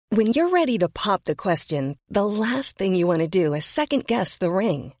When you're ready to pop the question, the last thing you want to do is second-guess the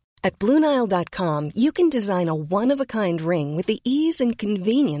ring. At BlueNile.com, you can design a one-of-a-kind ring with the ease and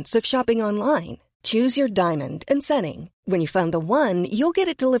convenience of shopping online. Choose your diamond and setting. When you find the one, you'll get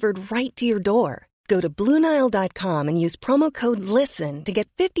it delivered right to your door. Go to BlueNile.com and use promo code LISTEN to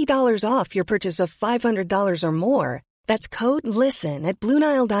get $50 off your purchase of $500 or more. That's code LISTEN at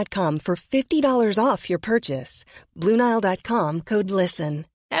BlueNile.com for $50 off your purchase. BlueNile.com, code LISTEN.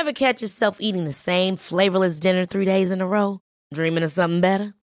 Ever catch yourself eating the same flavorless dinner 3 days in a row? Dreaming of something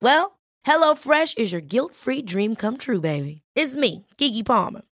better? Well, HelloFresh is your guilt-free dream come true, baby. It's me, Keke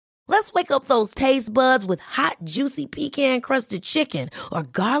Palmer. Let's wake up those taste buds with hot, juicy pecan-crusted chicken or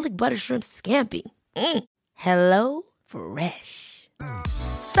garlic butter shrimp scampi. Hello Fresh.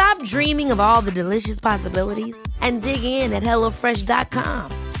 Stop dreaming of all the delicious possibilities and dig in at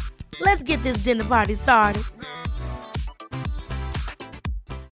HelloFresh.com. Let's get this dinner party started.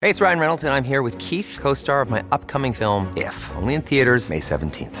 Hey, it's Ryan Reynolds, and I'm here with Keith, co-star of my upcoming film, If, only in theaters May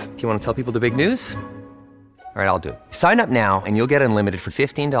 17th. Do you want to tell people the big news? All right, I'll do it. Sign up now and you'll get unlimited for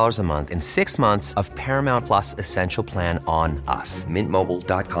 $15 a month and 6 months of Paramount Plus Essential Plan on us.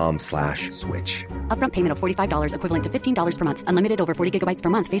 MintMobile.com/switch. Upfront payment of $45 equivalent to $15 per month. Unlimited over 40 gigabytes per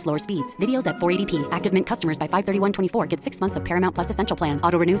month. Face lower speeds. Videos at 480p. Active Mint customers by 531.24 get 6 months of Paramount Plus Essential Plan.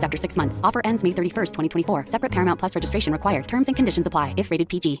 Auto renews after 6 months. Offer ends May 31st, 2024. Separate Paramount Plus registration required. Terms and conditions apply if rated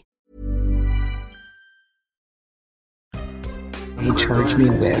PG. He charged me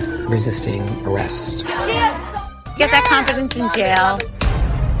with resisting arrest. Get that confidence in jail.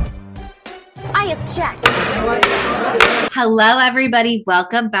 I object. Hello, everybody.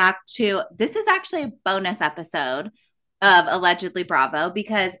 Welcome back to, this is actually a bonus episode of Allegedly Bravo,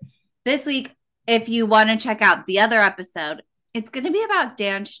 because this week, if you want to check out the other episode, it's going to be about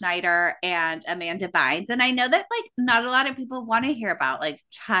Dan Schneider and Amanda Bynes. And I know that not a lot of people want to hear about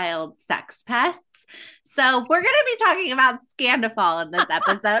child sex pests. So we're going to be talking about Scandoval in this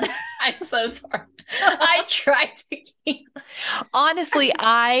episode. I'm so sorry. I tried to keep... Honestly,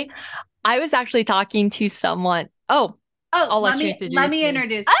 I was actually talking to someone. I'll let you introduce Let me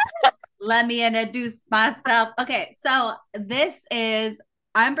introduce. Let me introduce myself. Okay, so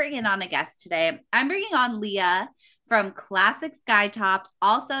I'm bringing on a guest today. I'm bringing on Leah from Classic Skytops,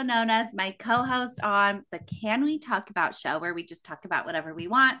 also known as my co-host on the Can We Talk About show, where we just talk about whatever we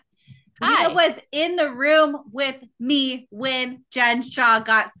want. Hi. Leah was in the room with me when Jen Shaw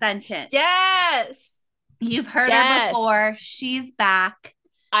got sentenced. Yes. You've heard her before. She's back.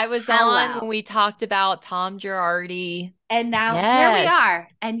 I was on when we talked about Tom Girardi. And now here we are.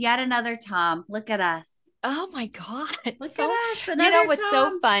 And yet another Tom. Look at us. Oh my God. Look at us. Another you know what's Tom.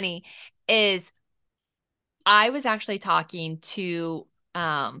 so funny is I was actually talking to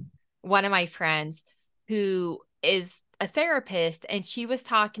one of my friends who is a therapist, and she was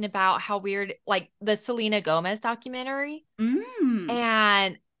talking about how weird, the Selena Gomez documentary.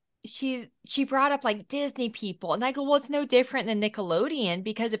 And she brought up Disney people, and I go, well, it's no different than Nickelodeon,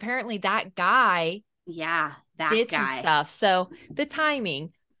 because apparently that guy did some stuff. So the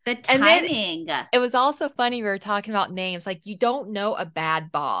timing. And then it was also funny, we were talking about names. You don't know a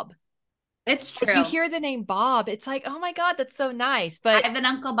bad Bob. It's true. You hear the name Bob, it's oh my God, that's so nice. But I have an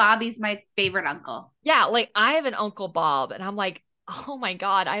Uncle Bob. He's my favorite uncle. Yeah, I have an Uncle Bob, and I'm oh my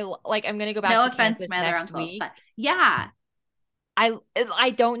God, I'm gonna go back. No to offense to my other uncles, week. but yeah, I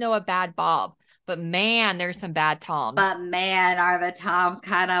don't know a bad Bob, but man, there's some bad Toms. But man, are the Toms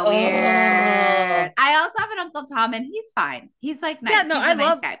kind of weird. I also have an Uncle Tom, and he's fine. He's nice. Yeah, no, he's a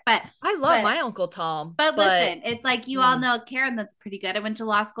nice guy. But I love my Uncle Tom. But listen, it's you all know Karen that's pretty good. I went to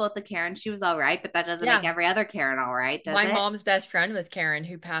law school with the Karen. She was all right, but that doesn't make every other Karen all right, does my it? mom's best friend was Karen,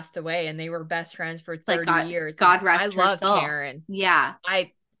 who passed away, and they were best friends for 30 years. God rest her soul. Karen. Yeah.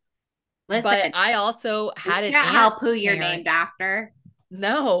 Listen, but I also had you can't help who you're named after.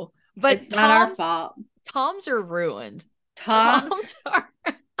 No, but it's not our fault. Toms are ruined. Toms are.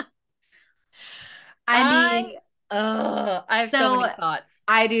 I have so many thoughts.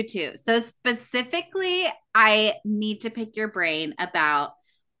 I do too. So specifically, I need to pick your brain about,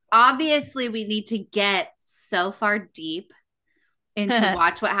 obviously we need to get so far deep into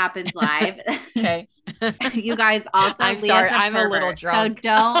Watch What Happens Live. Okay. You guys also, I'm sorry, I'm a little drunk.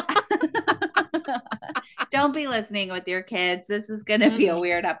 So don't be listening with your kids. This is going to be a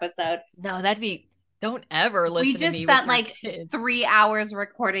weird episode. No, don't ever listen to me. We just spent 3 hours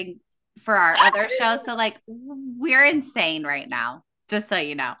recording for our other show. So we're insane right now, just so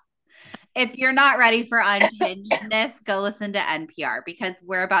you know. If you're not ready for unhingedness, go listen to NPR, because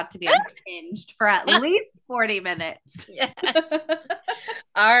we're about to be unhinged for at least 40 minutes. Yes.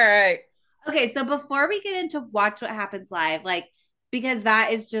 All right. Okay, so before we get into Watch What Happens Live, because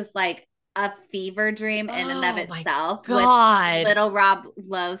that is just like a fever dream in and of itself with little Rob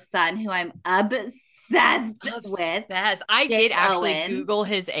Lowe's son, who I'm obsessed with. I did actually Google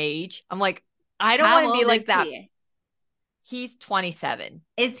his age. I'm like, I don't want to be like that. He's 27.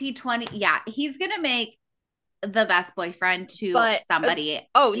 Is he 20? Yeah, he's gonna make the best boyfriend to somebody.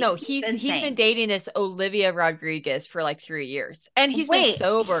 No, he's been dating this Olivia Rodriguez for like 3 years, and he's been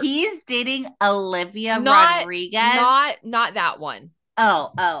sober. He's dating Olivia Rodriguez, not that one.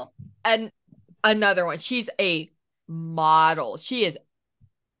 Oh, and another one. She's a model. She is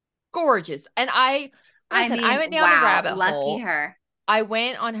gorgeous, and I went down the rabbit hole. Lucky her. I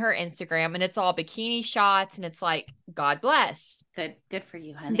went on her Instagram, and it's all bikini shots, and it's like, God bless. Good for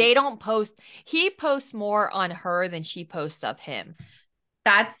you, honey. They don't post. He posts more on her than she posts of him.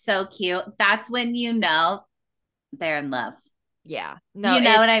 That's so cute. That's when you know they're in love. Yeah. No, you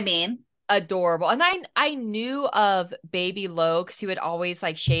know what I mean? Adorable. And I knew of Baby Low because he would always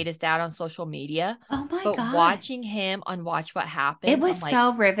like shade his dad on social media. Oh my God. But watching him on Watch What Happens, it was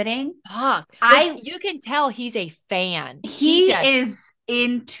so riveting. Fuck. You can tell he's a fan. He is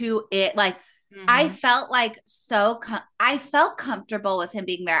into it. Like, I felt like I felt comfortable with him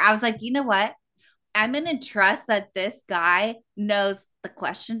being there. I was like, you know what? I'm going to trust that this guy knows the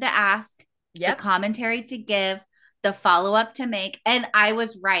question to ask, the commentary to give, the follow-up to make. And I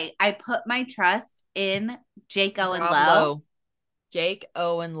was right. I put my trust in Jake Owen Lowe. Jake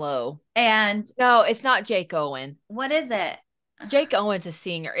Owen Lowe. And no, it's not Jake Owen. What is it? Jake Owen's a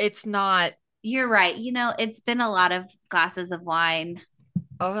singer. It's not. You're right. You know, it's been a lot of glasses of wine.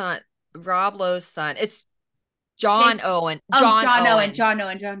 Oh, not Rob Lowe's son. It's John Owen. John Owen.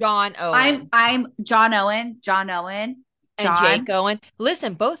 I'm John Owen. And Jake Owen.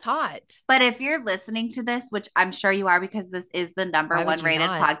 Listen, both hot. But if you're listening to this, which I'm sure you are, because this is the number one rated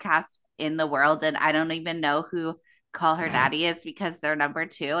podcast in the world, and I don't even know who Call Her Daddy is because they're number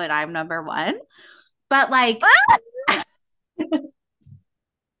 2 and I'm number 1. But like,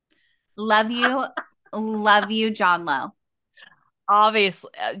 love you, John Lowe. Obviously,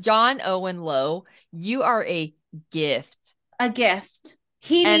 John Owen Lowe, you are a gift. A gift.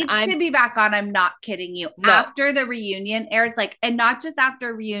 He needs to be back on. I'm not kidding you. No. After the reunion airs, like, and not just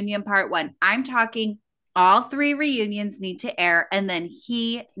after reunion part 1. I'm talking all 3 reunions need to air, and then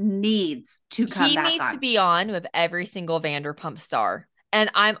he needs to come back on. He needs to be on with every single Vanderpump star.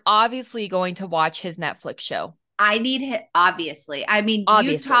 And I'm obviously going to watch his Netflix show. I need him, obviously. I mean,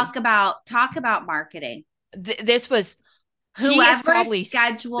 you talk about marketing. This was whoever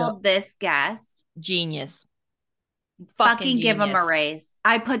scheduled this guest. Genius. Fucking give him a raise.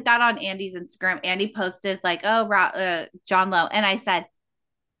 I put that on Andy's Instagram. Andy posted like, John Lowe. And I said,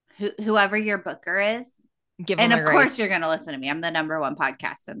 whoever your booker is, give him a raise. And of course you're going to listen to me. I'm the number 1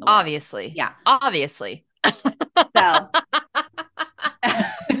 podcast in the world. Obviously. Yeah. Obviously. So.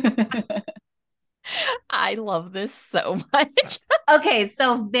 I love this so much. Okay.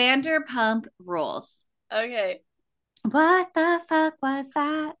 So Vanderpump Rules. Okay. What the fuck was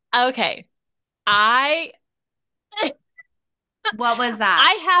that? Okay. What was that?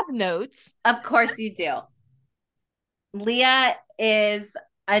 I have notes. Of course you do. Leah is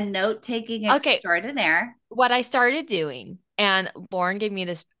a note-taking extraordinaire. What I started doing, and Lauren gave me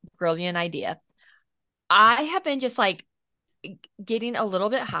this brilliant idea. I have been just like getting a little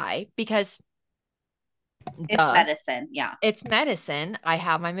bit high because it's medicine. Yeah. It's medicine. I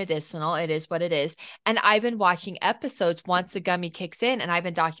have my medicinal. It is what it is. And I've been watching episodes once the gummy kicks in, and I've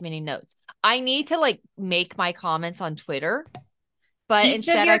been documenting notes. I need to like make my comments on Twitter. But each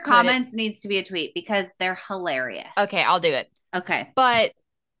of your comments needs to be a tweet because they're hilarious. Okay, I'll do it. Okay. But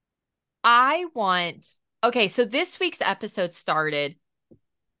so this week's episode started.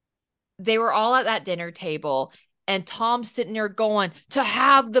 They were all at that dinner table, and Tom's sitting there going, to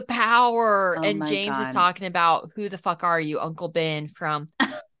have the power. Oh, and James is talking about, who the fuck are you, Uncle Ben from.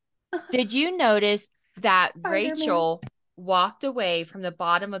 Did you notice that Rachel walked away from the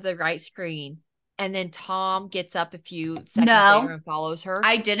bottom of the right screen, and then Tom gets up a few seconds later and follows her?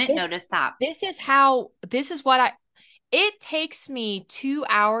 I didn't notice that. It takes me 2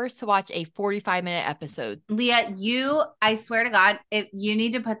 hours to watch a 45-minute episode. Leah, I swear to God, if you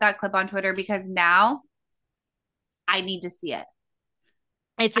need to put that clip on Twitter, because now I need to see it.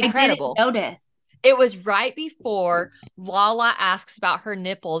 It's incredible. I didn't notice. It was right before Lala asks about her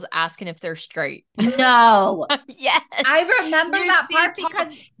nipples, asking if they're straight. No. Yes. I remember that part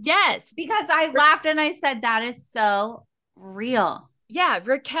because I laughed and I said, that is so real. Yeah.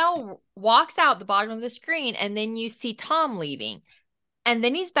 Raquel walks out the bottom of the screen, and then you see Tom leaving. And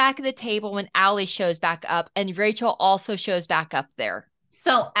then he's back at the table when Allie shows back up, and Rachel also shows back up there.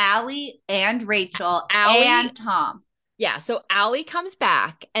 So Allie and Rachel and Tom. Yeah, so Allie comes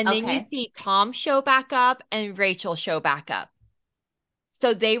back, and then you Okay. see Tom show back up and Rachel show back up.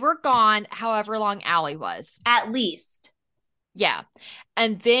 So they were gone however long Allie was. At least. Yeah.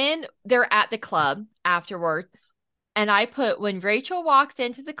 And then they're at the club afterward. And I put, when Rachel walks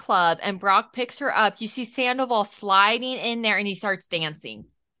into the club and Brock picks her up, you see Sandoval sliding in there and he starts dancing.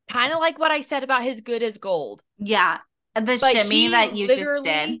 Kind of like what I said about his good as gold. Yeah. The But shimmy that you just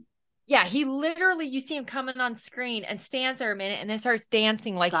did. Yeah, he literally, you see him coming on screen and stands there a minute and then starts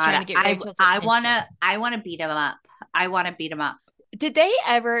dancing like he's God, trying to get Rachel's attention. I wanna beat him up. I want to beat him up. Did they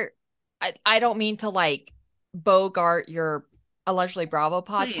ever, I don't mean to like bogart your Allegedly Bravo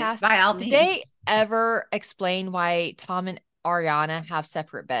podcast. Please, by all Did means. they ever explain why Tom and Ariana have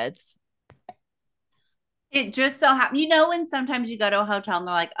separate beds? It just so happens, when sometimes you go to a hotel and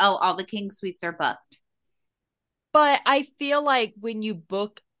they're like, oh, all the king suites are booked. But I feel like when you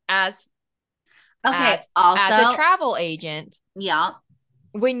book as also as a travel agent, yeah,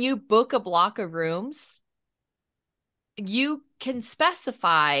 when you book a block of rooms, you can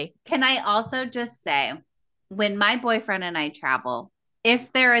specify. Can I also just say, when my boyfriend and I travel,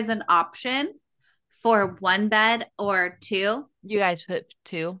 if there is an option for one bed or two, You guys put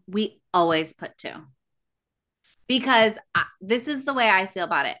two? we always put two. Because this is the way I feel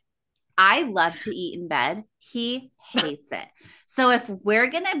about it. I love to eat in bed. He hates it. So if we're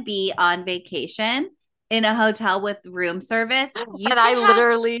going to be on vacation in a hotel with room service, I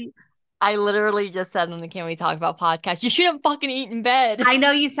literally just said on the Can We Talk About podcast, you shouldn't fucking eat in bed. I know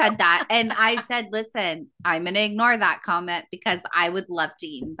you said that. And I said, listen, I'm going to ignore that comment because I would love to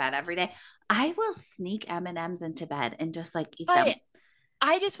eat in bed every day. I will sneak M&Ms into bed and just like eat them.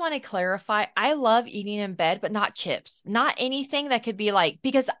 I just want to clarify. I love eating in bed, but not chips. Not anything that could be like,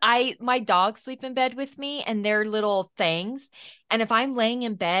 because my dogs sleep in bed with me and they're little things. And if I'm laying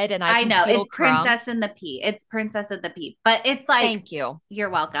in bed and I know it's crumbs, Princess and the Pea. It's Princess and the Pea. But it's like, thank you.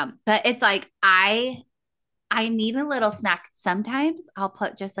 You're welcome. But it's like, I need a little snack. Sometimes I'll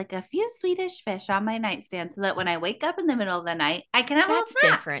put just like a few Swedish fish on my nightstand so that when I wake up in the middle of the night, I can have a little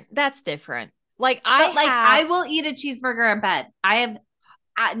snack. That's different. I will eat a cheeseburger in bed. I have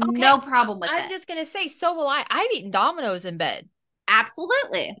no problem with it. I'm just gonna say, so will I. I've eaten Domino's in bed.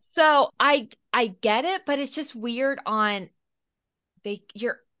 Absolutely. So I get it, but it's just weird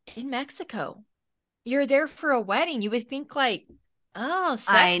you're in Mexico. You're there for a wedding. You would think like, oh,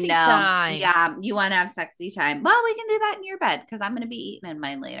 sexy time. Yeah, you want to have sexy time. Well, we can do that in your bed because I'm going to be eating in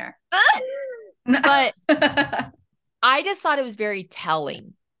mine later. But I just thought it was very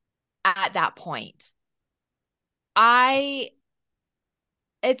telling at that point.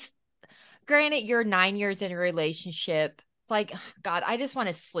 It's granted you're 9 years in a relationship. It's like, God, I just want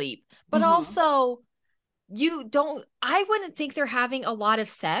to sleep. But also I wouldn't think they're having a lot of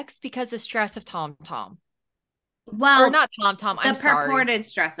sex because of stress of Tom. Well, or not Tom. I'm sorry. The purported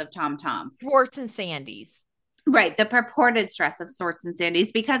stress of Tom. Schwartz and Sandy's. Right. The purported stress of Schwartz and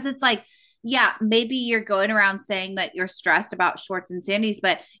Sandy's, because it's like, yeah, maybe you're going around saying that you're stressed about Schwartz and Sandy's,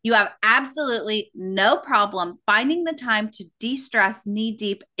 but you have absolutely no problem finding the time to de-stress knee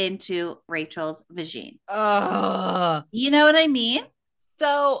deep into Rachel's vagine. You know what I mean?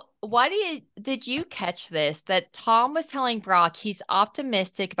 So did you catch this, that Tom was telling Brock he's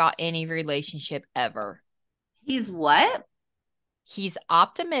optimistic about any relationship ever? He's what? He's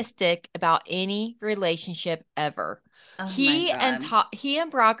optimistic about any relationship ever. Oh he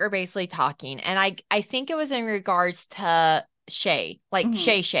and Brock are basically talking, and I think it was in regards to Shay, like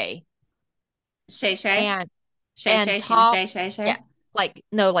Shay. And Tom, Shay. Yeah, like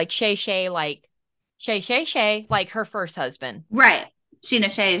no, like Shay, like Shay, like her first husband, right? Sheena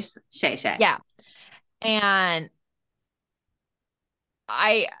Shay. Yeah, and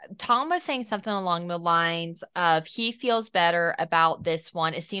Tom was saying something along the lines of he feels better about this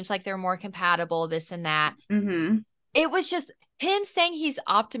one. It seems like they're more compatible, this and that. It was just him saying he's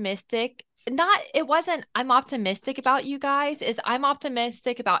optimistic. It wasn't, I'm optimistic about you guys. I'm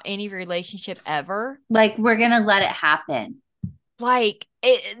optimistic about any relationship ever. Like, we're going to let it happen. Like,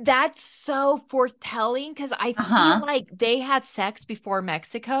 that's so foretelling because I feel like they had sex before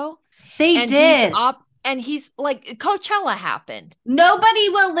Mexico. They did. And he's like, Coachella happened. Nobody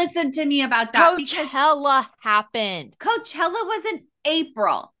will listen to me about that. Coachella happened. Coachella was in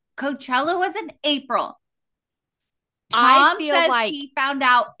April. Tom says like he found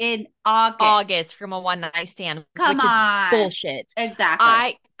out in August from a one night stand. Come on. Is bullshit.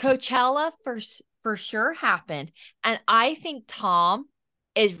 Exactly. Coachella for sure happened. And I think Tom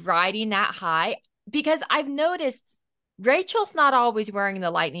is riding that high because I've noticed Rachel's not always wearing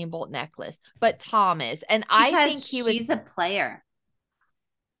the lightning bolt necklace, but Tom is. And I think she's a player.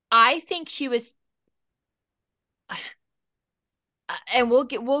 I think she was. and we'll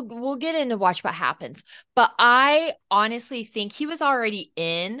get into watch what happens. But I honestly think he was already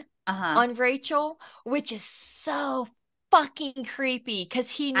in on Rachel, which is so fucking creepy because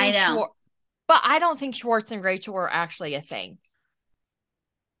he knew I know. Schwartz. But I don't think Schwartz and Rachel were actually a thing.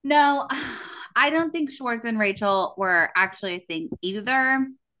 No, I don't think Schwartz and Rachel were actually a thing either.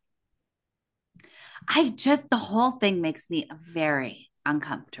 The whole thing makes me very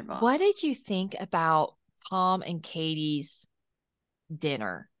uncomfortable. What did you think about Tom and Katie's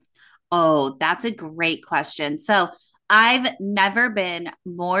dinner? Oh, that's a great question. So I've never been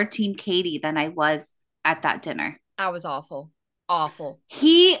more Team Katie than I was at that dinner. I was awful. Awful.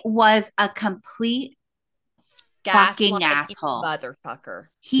 He was a complete fucking asshole. Motherfucker.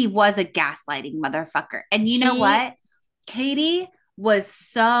 He was a gaslighting motherfucker. And you know what? Katie was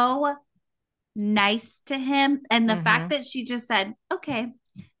so nice to him. And the fact that she just said, okay,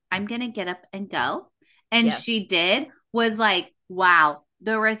 I'm going to get up and go. And she did was like, wow.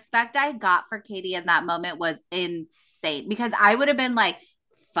 The respect I got for Katie in that moment was insane because I would have been like,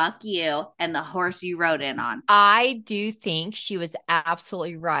 fuck you and the horse you rode in on. I do think she was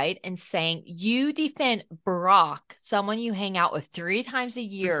absolutely right in saying you defend Brock, someone you hang out with 3 times a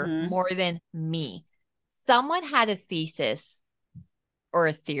year, more than me. Someone had a thesis or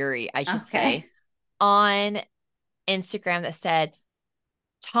a theory, I should say, on Instagram that said,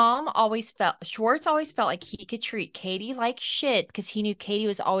 Schwartz always felt like he could treat Katie like shit because he knew Katie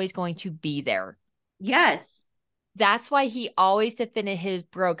was always going to be there. Yes. That's why he always defended his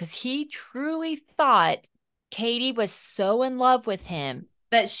bro because he truly thought Katie was so in love with him.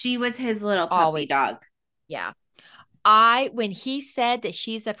 That she was his little puppy dog. Yeah. When he said that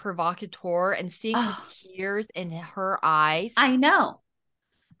she's a provocateur and seeing the tears in her eyes. I know.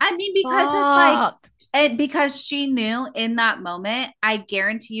 I mean, because it's like, and because she knew in that moment, I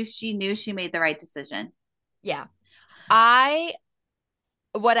guarantee you she knew she made the right decision. Yeah.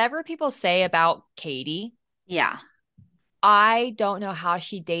 Whatever people say about Katie. Yeah. I don't know how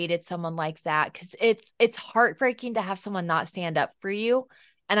she dated someone like that because it's heartbreaking to have someone not stand up for you.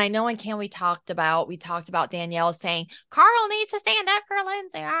 And I know in Can we talked about Danielle saying Carl needs to stand up for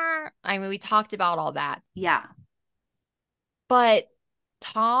Lindsay. I mean, we talked about all that. Yeah. But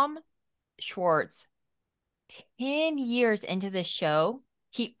Tom Schwartz, 10 years into the show,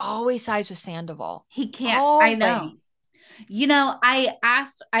 he always sides with Sandoval. He can't. Always. I know. You know,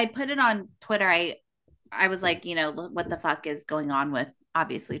 I put it on Twitter. I was like, you know, what the fuck is going on with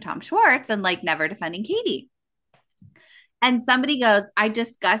obviously Tom Schwartz and like never defending Katie. And somebody goes, I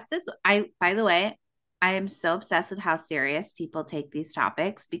discussed this. By the way, I am so obsessed with how serious people take these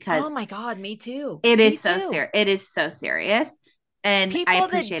topics because oh my God, me too. It is so serious. It is so serious. And people I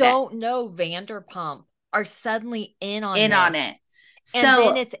appreciate that don't know Vanderpump are suddenly in on it. So and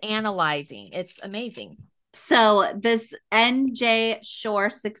then it's analyzing. It's amazing. So this NJ Shore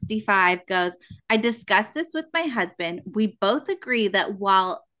 65 goes, I discussed this with my husband. We both agree that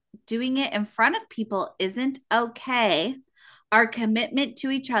while doing it in front of people isn't okay, our commitment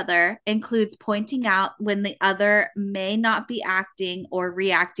to each other includes pointing out when the other may not be acting or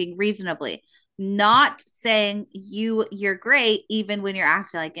reacting reasonably, not saying you're great even when you're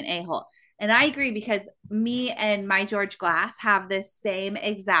acting like an a-hole. And I agree because me and my George Glass have this same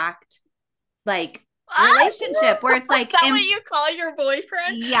exact like relationship where it's like, is that what you call your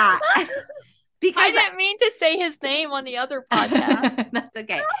boyfriend? Yeah. Because I didn't mean to say his name on the other podcast. That's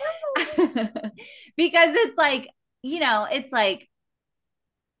okay. Because it's like, you know, it's like,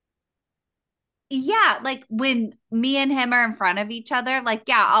 yeah, like when me and him are in front of each other, like,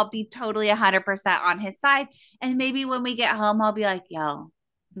 yeah, I'll be totally 100% on his side. And maybe when we get home, I'll be like, yo,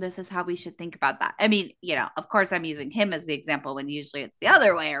 this is how we should think about that. I mean, you know, of course I'm using him as the example when usually it's the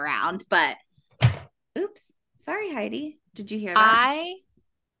other way around, but oops. Sorry, Heidi. Did you hear that?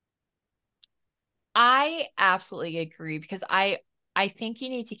 I absolutely agree because I think you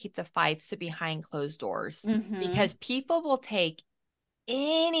need to keep the fights to behind closed doors because people will take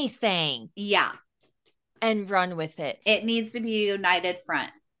anything. Yeah. And run with it. It needs to be a united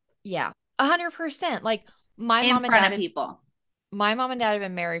front. Yeah. 100%. Like my mom and dad people. My mom and dad have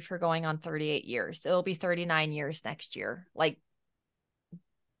been married for going on 38 years. It'll be 39 years next year. Like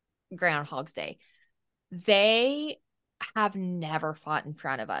Groundhog's Day. They have never fought in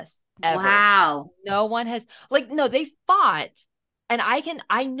front of us. Ever. Wow. No one has no, they fought. And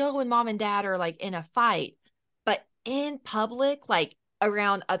I know when mom and dad are like in a fight, but in public, like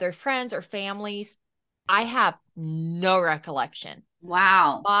around other friends or families, I have no recollection.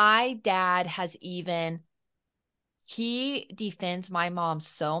 Wow. My dad he defends my mom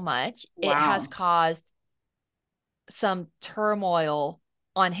so much. Wow. It has caused some turmoil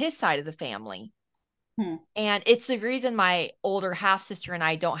on his side of the family. And it's the reason my older half sister and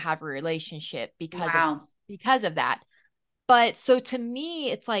I don't have a relationship because of that. But so to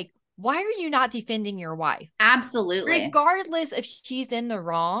me, it's like, why are you not defending your wife? Absolutely. Regardless if she's in the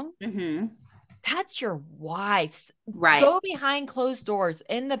wrong, that's your wife's. Right. Go behind closed doors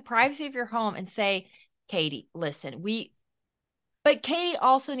in the privacy of your home and say, Katie, listen, but Katie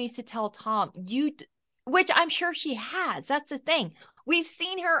also needs to tell Tom, which I'm sure she has. That's the thing. We've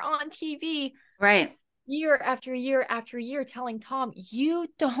seen her on TV. Right. Year after year after year telling Tom, you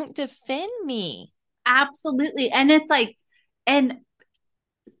don't defend me. Absolutely. And it's like, and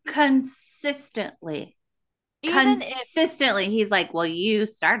consistently, he's like, well, you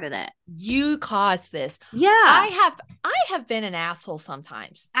started it. You caused this. Yeah. I have been an asshole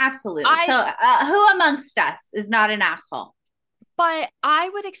sometimes. Absolutely. So who amongst us is not an asshole? But I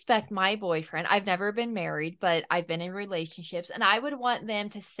would expect my boyfriend, I've never been married, but I've been in relationships, and I would want them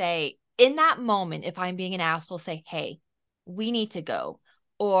to say, in that moment, if I'm being an asshole, say, hey, we need to go,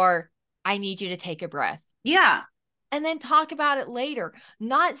 or I need you to take a breath. Yeah. And then talk about it later.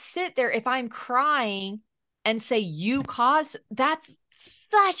 Not sit there if I'm crying and say, you caused. That's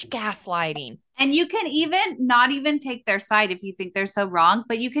such gaslighting. And you can not even take their side if you think they're so wrong,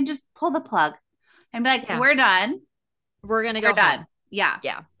 but you can just pull the plug and be like, we're done. We're going to go done. Home. Yeah.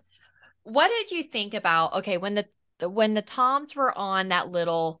 Yeah. What did you think about, okay, when the Toms were on that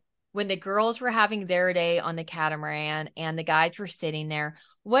when the girls were having their day on the catamaran and the guys were sitting there,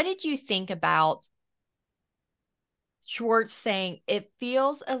 what did you think about Schwartz saying it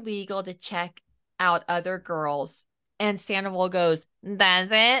feels illegal to check out other girls? And Sandoval goes, does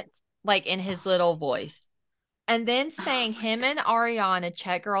it? Like in his little voice. And then saying him and Ariana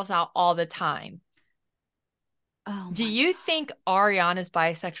check girls out all the time. Do you think Ariana's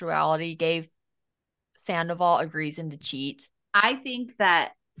bisexuality gave Sandoval a reason to cheat? I think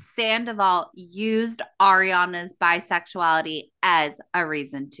that Sandoval used Ariana's bisexuality as a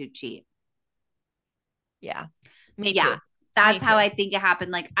reason to cheat. Yeah. Me too. That's how I think it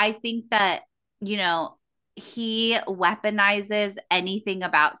happened. Like, I think that, he weaponizes anything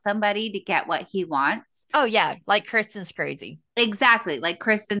about somebody to get what he wants. Oh, yeah. Like Kristen's crazy. Exactly. Like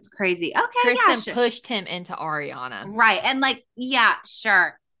Kristen's crazy. Okay. Kristen pushed him into Ariana. Right. And like, yeah,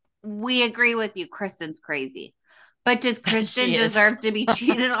 sure. We agree with you. Kristen's crazy. But does Kristen deserve to be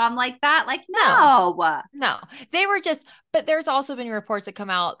cheated on like that? Like, no. They were but there's also been reports that come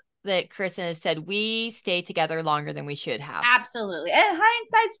out that Kristen has said, we stayed together longer than we should have. Absolutely. And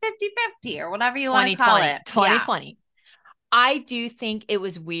hindsight's 50-50 or whatever you want to call it. 2020. Yeah. I do think it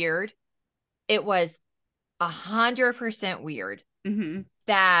was weird. It was 100% weird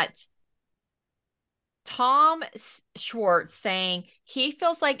that Tom Schwartz saying he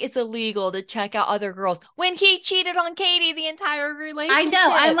feels like it's illegal to check out other girls when he cheated on Katie the entire relationship. I know.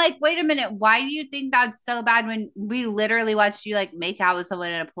 I'm like, wait a minute. Why do you think that's so bad when we literally watched you like make out with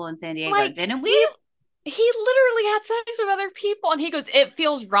someone in a pool in San Diego? Like, didn't we? He literally had sex with other people and he goes, it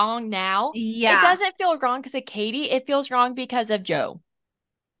feels wrong now. Yeah. It doesn't feel wrong because of Katie. It feels wrong because of Joe.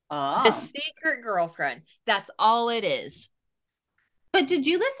 Oh. The secret girlfriend. That's all it is. But did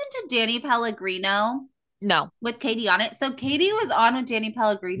you listen to Danny Pellegrino? No. With Katie on it. So Katie was on with Danny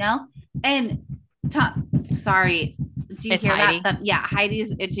Pellegrino and sorry. Do you hear Heidi. That? Yeah, Heidi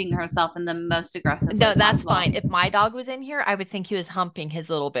is itching herself in the most aggressive No, that's possible. Fine. If my dog was in here, I would think he was humping his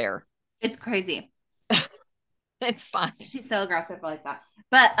little bear. It's crazy. It's fine. She's so aggressive like that.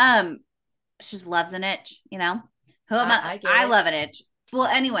 But she just loves an itch, Who am I? I love an itch. Well,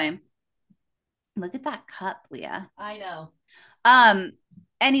 anyway. Look at that cup, Leah. I know.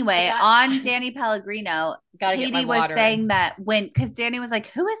 Anyway, on Danny Pellegrino, Katie was saying that because Danny was like,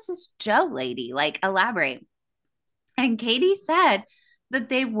 who is this Joe lady? Like, elaborate. And Katie said that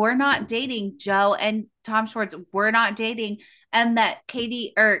they were not dating. Joe and Tom Schwartz were not dating. And that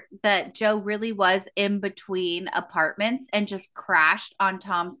that Joe really was in between apartments and just crashed on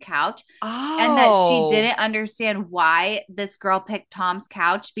Tom's couch. Oh. And that she didn't understand why this girl picked Tom's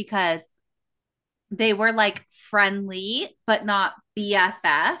couch because they were like friendly, but not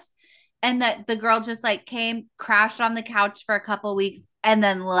BFF. And that the girl just like came, crashed on the couch for a couple weeks and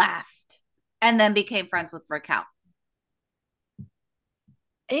then left and then became friends with Raquel.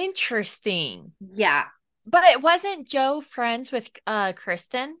 Interesting. Yeah. But wasn't Joe friends with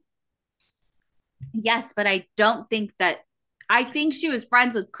Kristen? Yes, but I don't think I think she was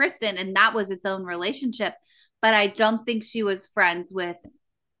friends with Kristen and that was its own relationship. But I don't think she was friends with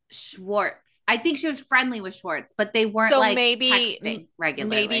Schwartz. I think she was friendly with Schwartz, but they weren't texting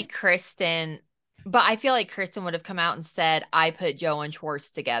regularly. Maybe Kristen, but I feel like Kristen would have come out and said, I put Joe and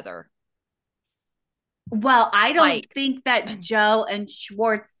Schwartz together. Well, I don't think that Joe and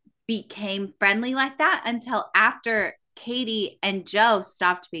Schwartz became friendly like that until after Katie and Joe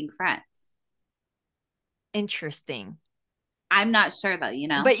stopped being friends. Interesting. I'm not sure though, you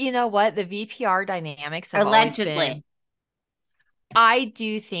know. But you know what? The VPR dynamics have always Allegedly. been. I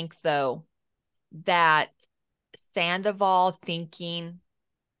do think though that Sandoval thinking,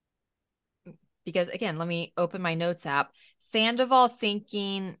 because again, let me open my notes app. Sandoval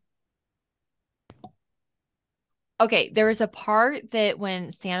thinking. Okay, there was a part that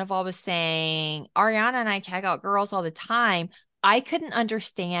when Sandoval was saying, Ariana and I check out girls all the time, I couldn't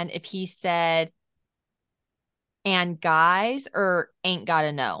understand if he said, and guys, or ain't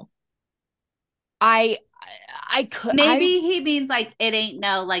gotta know. I could, Maybe he means like it ain't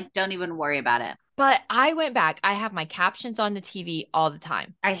no, like don't even worry about it. but I went back. I have my captions on the TV all the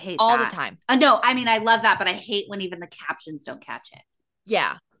time. I hate all that. the time. No, I mean I love that, but I hate when even the captions don't catch it.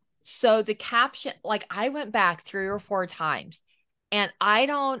 Yeah. So the caption, like I went back 3 or 4 times and I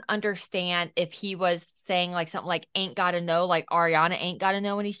don't understand if he was saying like something like ain't gotta know, like Ariana ain't gotta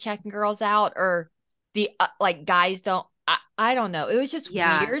know when he's checking girls out, or the like guys don't. I don't know. It was just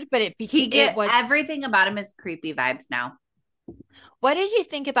weird, but it was everything about him is creepy vibes now. What did you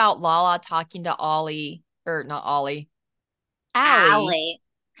think about Lala talking to Ollie, or not Ollie, Allie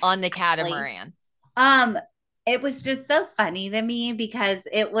on the catamaran? It was just so funny to me because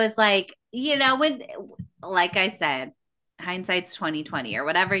it was like, you know, when, like I said, hindsight's 2020 or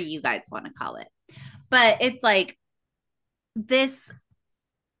whatever you guys want to call it. But it's like this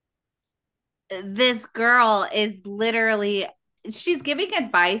girl is literally, she's giving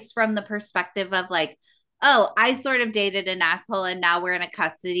advice from the perspective of like, oh, I sort of dated an asshole and now we're in a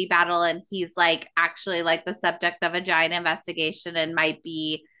custody battle and he's like actually like the subject of a giant investigation and might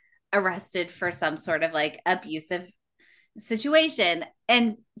be arrested for some sort of like abusive situation.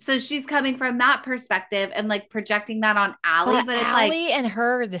 And so she's coming from that perspective and like projecting that on Allie, but it's Allie like and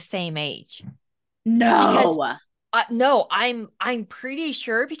her are the same age. No. No, I'm pretty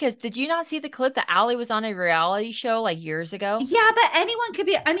sure, because did you not see the clip that Allie was on a reality show like years ago? Yeah, but anyone could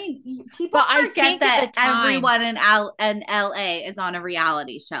be. I mean, people forget that everyone in LA is on a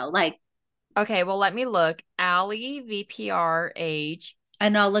reality show. Like, okay, well, let me look. Allie VPR age.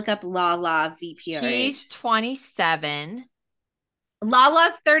 And I'll look up Lala VPR age. She's 27.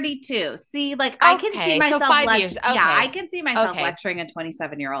 Lala's 32. See, like I can see myself. So 5 years. Okay. Yeah, I can see myself lecturing a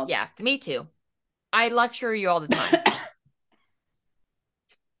 27-year-old. Yeah, me too. I lecture you all the time.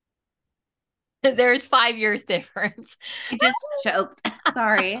 There's 5 years difference. I just choked.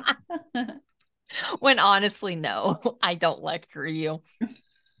 Sorry. When honestly, no, I don't lecture you.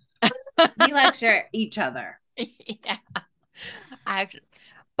 We lecture each other. Yeah.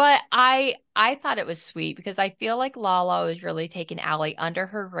 But I thought it was sweet because I feel like Lala was really taking Allie under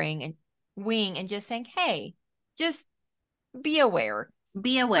her wing and just saying, hey, just be aware.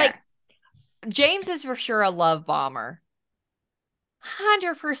 Be aware. Like, James is for sure a love bomber.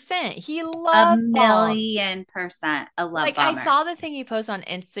 100%. He loves 1,000,000% a love bomber. I saw the thing you post on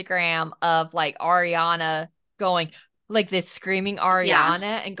Instagram of like Ariana going, like this screaming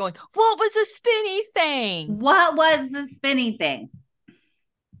Ariana and going, what was the spinny thing? What was the spinny thing?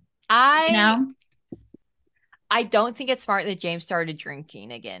 I don't think it's smart that James started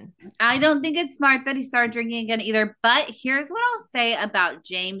drinking again. I don't think it's smart that he started drinking again either. But here's what I'll say about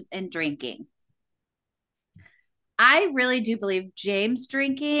James and drinking. I really do believe James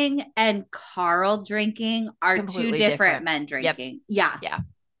drinking and Carl drinking are completely 2 different men drinking. Yep. Yeah.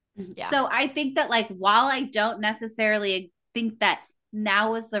 So I think that like, while I don't necessarily think that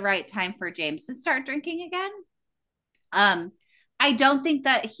now is the right time for James to start drinking again, I don't think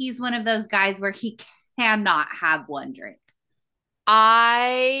that he's one of those guys where he cannot have one drink.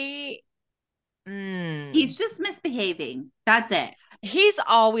 He's just misbehaving. That's it. He's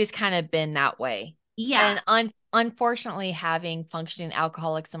always kind of been that way. Yeah. And unfortunately, having functioning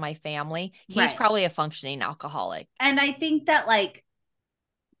alcoholics in my family, he's probably a functioning alcoholic. And I think that like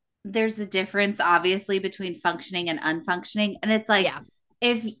there's a difference obviously between functioning and unfunctioning. And it's like,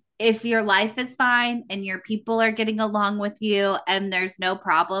 if your life is fine and your people are getting along with you and there's no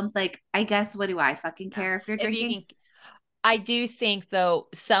problems, like, I guess, what do I fucking care if you're drinking? I do think though,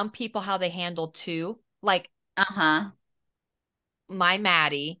 some people, how they handle too, like, my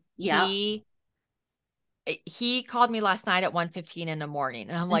Maddie, he called me last night at 1:15 in the morning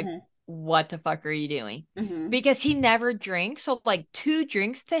and I'm like, what the fuck are you doing? Because he never drinks. So like 2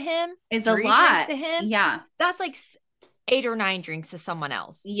 drinks to him is a lot to him. Yeah. That's like 8 or 9 drinks to someone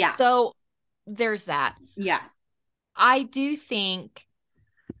else. Yeah. So there's that. Yeah. I do think,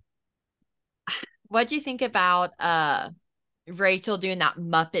 what do you think about Rachel doing that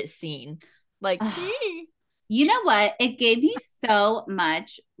Muppet scene? Like, You know what? It gave me so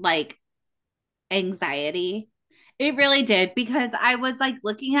much like anxiety. It really did, because I was like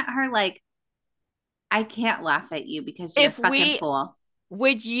looking at her like, I can't laugh at you because you're a If fucking we fool.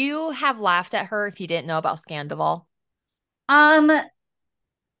 Would you have laughed at her if you didn't know about Scandoval? Um,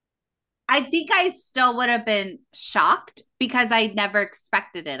 I think I still would have been shocked because I never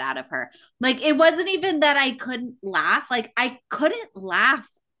expected it out of her. Like, it wasn't even that I couldn't laugh. Like, I couldn't laugh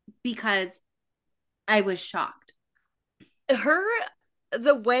because I was shocked.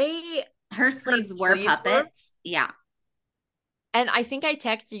 The way Her sleeves were puppets. Yeah. and I think I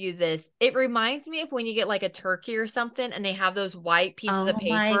texted you this. It reminds me of when you get like a turkey or something and they have those white pieces of Oh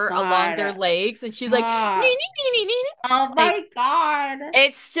my paper along their God. legs. And she's like, nee, nee, Stop. nee, nee, nee. Oh Like, my God.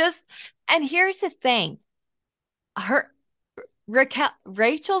 it's just, and here's the thing.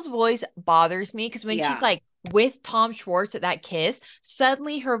 Rachel's voice bothers me because when she's Yeah. like with Tom Schwartz at that kiss,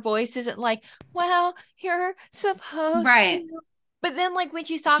 suddenly her voice isn't like, well, you're supposed Right. to. But then like when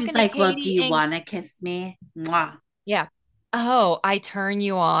she's She's talking to like, well, do Katie you and want to kiss me? Mwah. yeah. Oh, I turn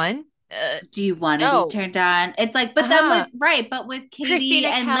you on. Do you want to be No. turned on? It's like, but then Uh-huh. but with Katie Christina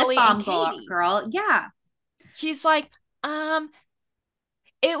and Lip Kelly Balm and Katie. girl, yeah. She's like,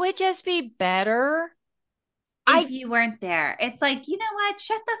 it would just be better. If you weren't there, it's like, you know what?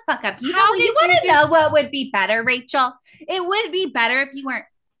 Shut the fuck up. You know How what? You did want to you know what would be better, Rachel? It would be better if you weren't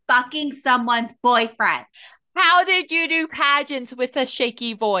fucking someone's boyfriend. How did you do pageants with a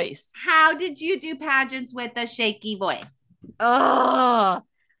shaky voice? How did you do pageants with a shaky voice? Ugh.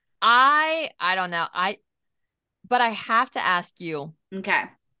 I don't know. But I have to ask you, Okay.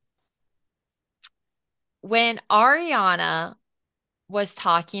 when Ariana was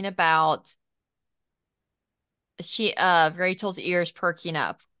talking about Rachel's ears perking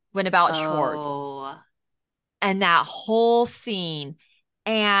up when about Schwartz Oh, and that whole scene,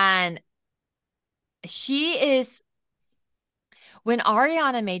 and when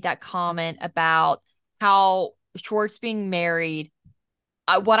Ariana made that comment about how Schwartz being married,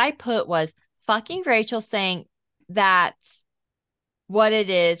 what I put was fucking Rachel saying that's what it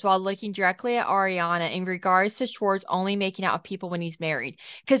is while looking directly at Ariana in regards to Schwartz only making out with people when he's married.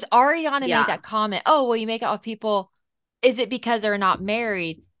 Because Ariana yeah. made that comment, oh, well, you make out with people. Is it because they're not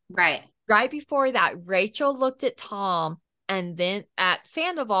married? Right. Right before that, Rachel looked at Tom and then at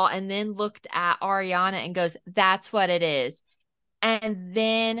Sandoval and then looked at Ariana and goes, that's what it is. And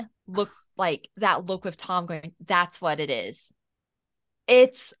then looked like that look with Tom going, that's what it is.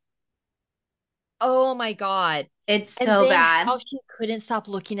 It's, oh my God. It's And so then bad. how she couldn't stop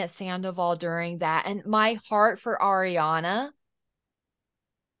looking at Sandoval during that. And my heart for Ariana,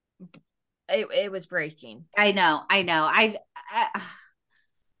 it was breaking. I know. You know,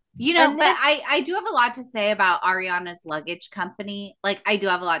 And but then, I do have a lot to say about Ariana's luggage company. Like, I do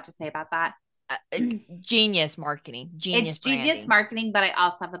have a lot to say about that. genius marketing, genius It's genius branding. marketing, but I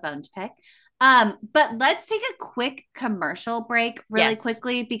also have a bone to pick. But let's take a quick commercial break really Yes.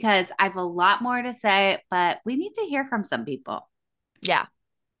 quickly because I have a lot more to say, but we need to hear from some people. Yeah.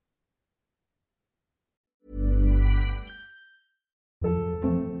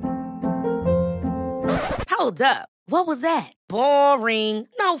 Hold up. What was that? Boring.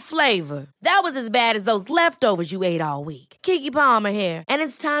 No flavor. That was as bad as those leftovers you ate all week. Keke Palmer here. And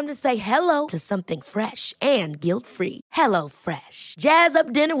it's time to say hello to something fresh and guilt-free. Hello Fresh. Jazz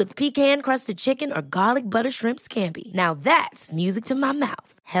up dinner with pecan-crusted chicken or garlic butter shrimp scampi. Now that's music to my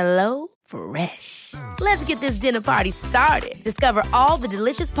mouth. Hello Fresh. Let's get this dinner party started. Discover all the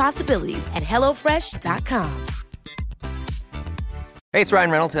delicious possibilities at hellofresh.com. Hey, it's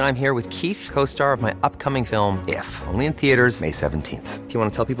Ryan Reynolds, and I'm here with Keith, co-star of my upcoming film, If, only in theaters May 17th. Do you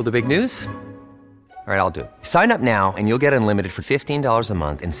want to tell people the big news? All right, I'll do it. Sign up now and you'll get unlimited for $15 a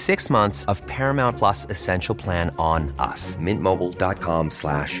month and 6 months of Paramount Plus Essential Plan on us.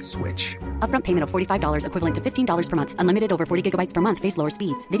 MintMobile.com/switch. Upfront payment of $45 equivalent to $15 per month. Unlimited over 40 gigabytes per month. Face lower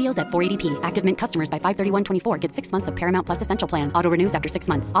speeds. Videos at 480p. Active Mint customers by 531.24 get 6 months of Paramount Plus Essential Plan. Auto renews after 6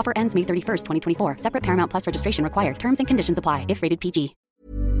 months. Offer ends May 31st, 2024. Separate Paramount Plus registration required. Terms and conditions apply if rated PG.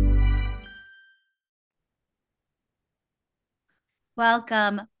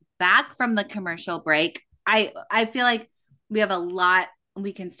 Welcome back from the commercial break. I feel like we have a lot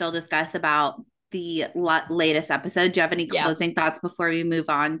we can still discuss about the latest episode. Do you have any closing thoughts before we move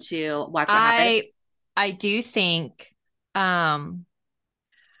on to Watch What Happens? I do think I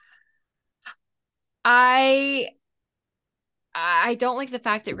don't like the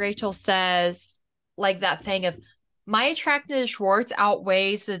fact that Rachel says like that thing of my attraction to Schwartz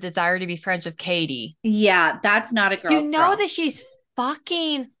outweighs the desire to be friends with Katie. Yeah, that's not a girl's girl. That she's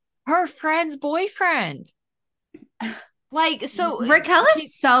fucking her friend's boyfriend. Like, so Raquel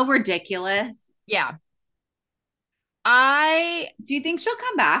is so ridiculous. Yeah. Do you think she'll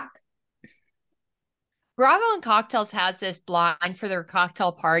come back? Bravo and Cocktails has this blind for their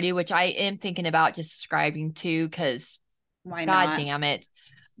cocktail party, which I am thinking about just subscribing to because Why God not? damn it.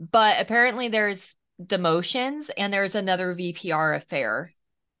 But apparently there's demotions and there's another VPR affair.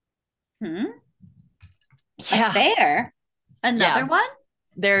 Yeah. Affair? Another one?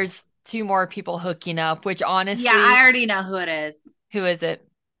 There's 2 more people hooking up, which honestly. Yeah, I already know who it is. Who is it?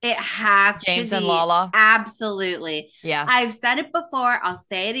 It has James to be. and Lala. Absolutely. Yeah. I've said it before. I'll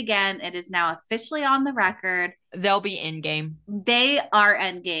say it again. It is now officially on the record. They'll be in game. They are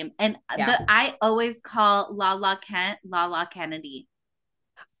endgame. And Yeah. I always call Lala Kennedy.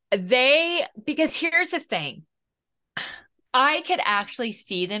 Because here's the thing. I could actually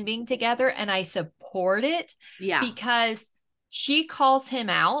see them being together and I support it. Yeah. Because she calls him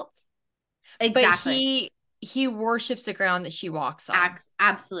out. Exactly. But he worships the ground that she walks on.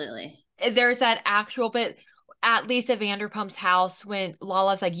 Absolutely. There's that actual, but at least at Vanderpump's house when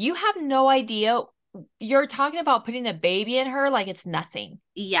Lala's like, you have no idea. You're talking about putting a baby in her like it's nothing.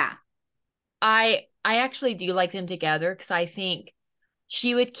 Yeah. I actually do like them together because I think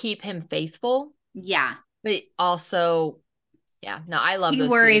she would keep him faithful. Yeah. But also, I love those two He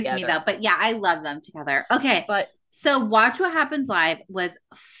worries together. me though, but yeah, I love them together. Okay. But so Watch What Happens Live was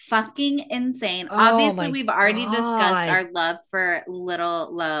fucking insane. Oh Obviously, my we've already God. discussed our love for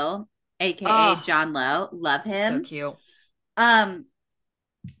Little Lowe, aka John Lowe. Love him. So cute.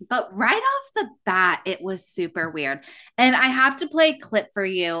 But right off the bat, it was super weird. And I have to play a clip for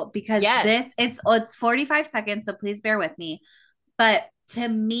you because it's 45 seconds, so please bear with me. But to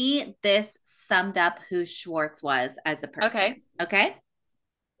me, this summed up who Schwartz was as a person. Okay?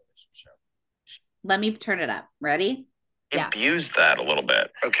 Let me turn it up. Ready? Abused that a little bit.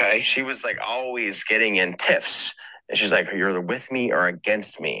 Okay. She was like always getting in tiffs. And she's like, you're either with me or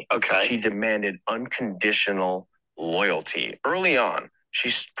against me. Okay. She demanded unconditional loyalty. Early on,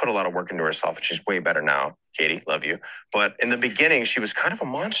 she's put a lot of work into herself and she's way better now. Katie, love you. But in the beginning, she was kind of a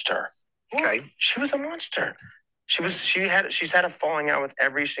monster. Okay. She was a monster. She's had a falling out with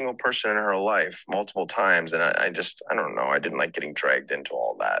every single person in her life multiple times. And I don't know. I didn't like getting dragged into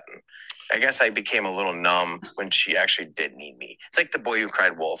all that. And I guess I became a little numb when she actually did need me. It's like the boy who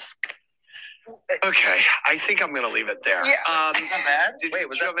cried wolf. Okay. I think I'm going to leave it there. Yeah. Is that bad? Did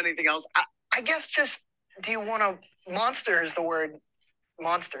you have anything else? I guess do you want to, monster is the word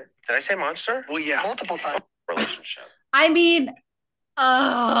monster. Did I say monster? Well, yeah. Multiple times. Relationship. I mean,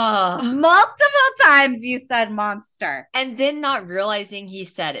 multiple times you said monster. And then not realizing he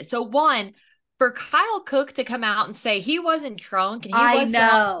said it. So one, for Kyle Cook to come out and say he wasn't drunk and he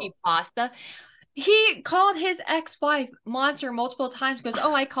wasn't eating pasta, he called his ex-wife monster multiple times. Goes,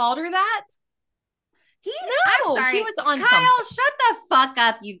 I called her that? I'm sorry. He was on Kyle, something. shut the fuck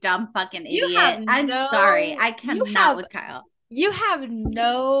up, you dumb fucking idiot. I'm sorry. I cannot with Kyle. You have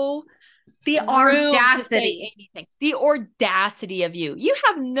no the audacity. Anything. The audacity of you. You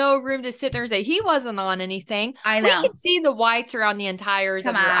have no room to sit there and say he wasn't on anything. I know. We can see the whites around the interiors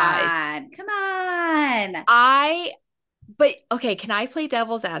of your eyes. Come on. But okay, can I play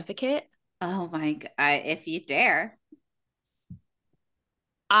devil's advocate? Oh my God. If you dare.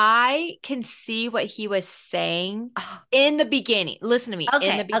 I can see what he was saying in the beginning. Listen to me.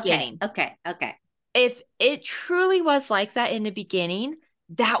 In the beginning. Okay. If it truly was like that in the beginning,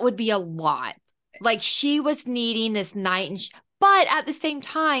 that would be a lot. Like she was needing this night, but at the same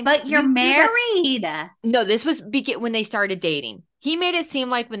time, but you're married. No, this was when they started dating. He made it seem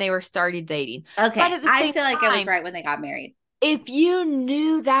like when they were started dating. Okay, but I feel like it was right when they got married. If you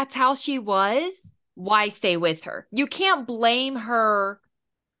knew that's how she was, why stay with her? You can't blame her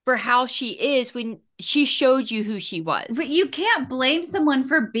for how she is when she showed you who she was. But you can't blame someone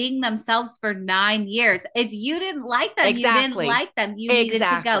for being themselves for 9 years. If you didn't like them, you didn't like them. You needed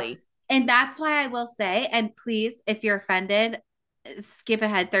to go. And that's why I will say, and please, if you're offended, skip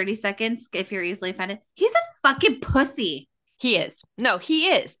ahead 30 seconds if you're easily offended. He's a fucking pussy. He is. No, he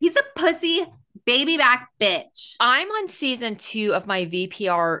is. He's a pussy baby back bitch. I'm on season 2 of my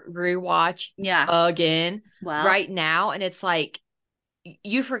VPR rewatch again right now. And it's like,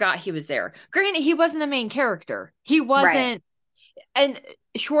 you forgot he was there. Granted, he wasn't a main character. He wasn't. Right. And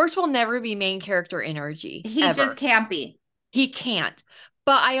Schwartz will never be main character energy. He just can't be. He can't.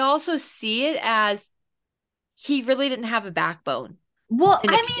 But I also see it as he really didn't have a backbone. Well,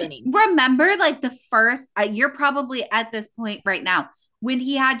 I mean, remember like the first, you're probably at this point right now when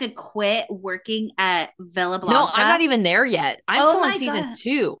he had to quit working at Villa Blanca. No, I'm not even there yet. I'm still on season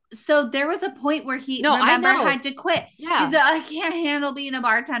 2. So there was a point where he had to quit. Yeah. He's like, I can't handle being a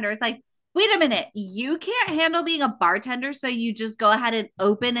bartender. It's like, Wait a minute. You can't handle being a bartender, so you just go ahead and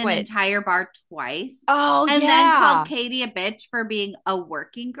open an entire bar twice. Oh, and yeah. then call Katie a bitch for being a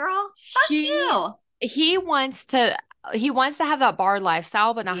working girl? Fuck you. He wants to have that bar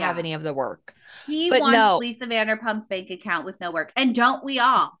lifestyle, but not have any of the work. He wants Lisa Vanderpump's bank account with no work. And don't we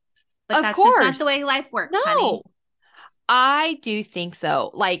all? But of that's course. just not the way life works, honey. I do think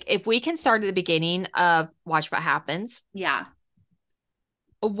so. Like, if we can start at the beginning of Watch What Happens. Yeah.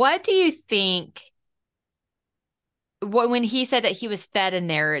 What do you think when he said that he was fed a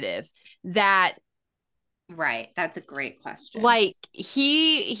narrative that right, that's a great question. Like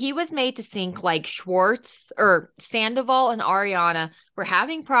he was made to think like Schwartz or Scandoval and Ariana were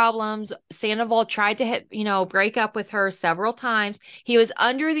having problems. Scandoval tried to break up with her several times. He was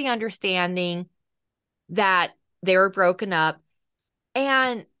under the understanding that they were broken up,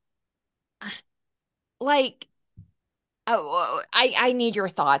 and like I need your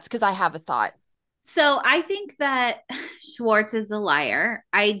thoughts because I have a thought. So I think that Schwartz is a liar.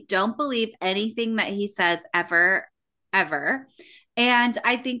 I don't believe anything that he says ever. And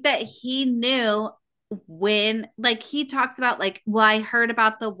I think that he knew when, like, he talks about, like, well, I heard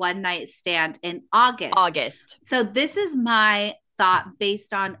about the one night stand in August. So this is my thought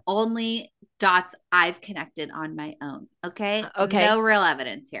based on only dots I've connected on my own. Okay. No real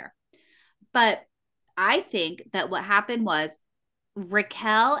evidence here. But I think that what happened was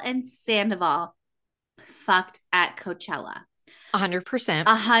Raquel and Sandoval fucked at Coachella. 100%.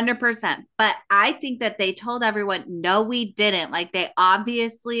 100%. But I think that they told everyone, no, we didn't. Like, they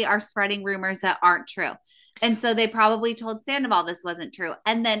obviously are spreading rumors that aren't true. And so they probably told Sandoval this wasn't true.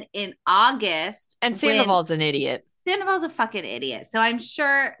 And then in August. And Sandoval's an idiot. Sandoval's a fucking idiot. So I'm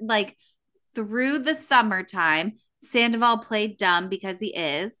sure, like, through the summertime, Sandoval played dumb because he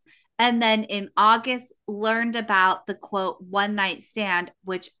is. And then in August, learned about the quote one night stand,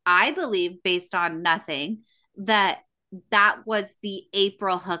 which I believe, based on nothing, that was the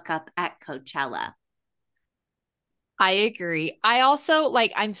April hookup at Coachella. I agree. I also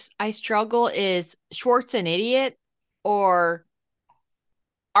I struggle, is Schwartz an idiot, or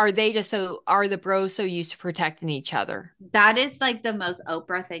are the bros so used to protecting each other? That is like the most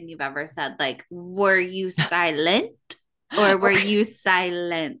Oprah thing you've ever said. Like, were you silent? Or were you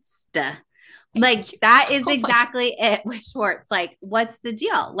silenced? Like, that is exactly it with Schwartz. Like, what's the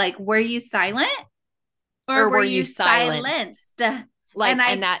deal? Like, were you silent? Or were you silenced? Like,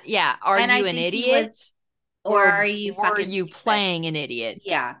 are you an idiot? Or are you playing an idiot?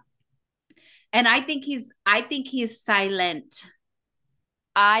 Yeah. And I think he's silent.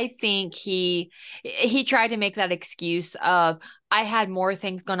 I think he tried to make that excuse of, I had more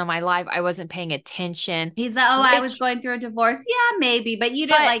things going on in my life. I wasn't paying attention. He's like, I was going through a divorce. Yeah, maybe. But you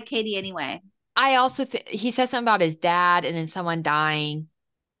didn't like Katie anyway. I also he said something about his dad and then someone dying,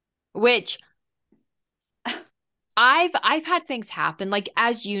 which I've had things happen. Like,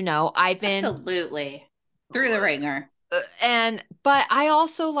 as you know, I've been absolutely through the ringer. But I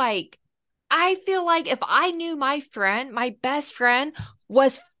also I feel like if I knew my best friend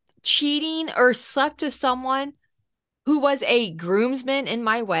was cheating or slept with someone who was a groomsman in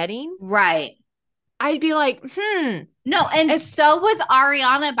my wedding, right, I'd be like, No, and so was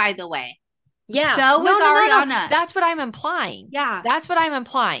Ariana, by the way. Yeah. So was Ariana. No. That's what I'm implying. Yeah. That's what I'm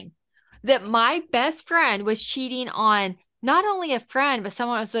implying. That my best friend was cheating on not only a friend, but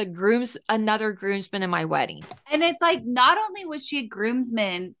someone was another groomsman in my wedding. And it's like, not only was she a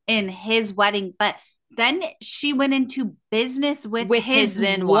groomsman in his wedding, but then she went into business with his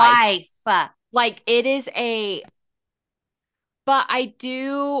then wife. Like, it is but I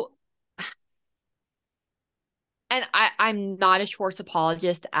do, and I'm not a Schwartz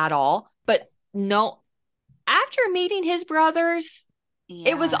apologist at all, but no, after meeting his brothers,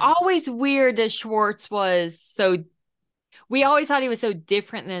 it was always weird that Schwartz was we always thought he was so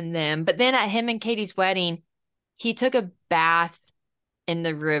different than them. But then at him and Katie's wedding, he took a bath in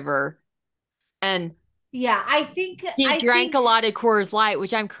the river. And yeah, I think he drank a lot of Coors Light,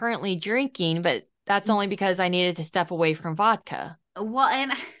 which I'm currently drinking, but that's only because I needed to step away from vodka. Well,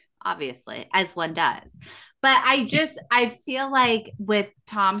 and obviously, as one does. But I feel like with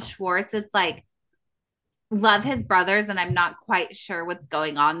Tom Schwartz, it's like, love his brothers, and I'm not quite sure what's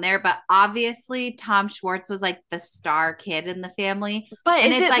going on there, but obviously Tom Schwartz was like the star kid in the family. But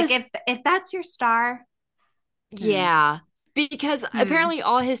and it's like, if that's your star, yeah, because apparently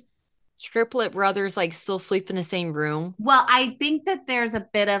all his triplet brothers still sleep in the same room. Well, I think that there's a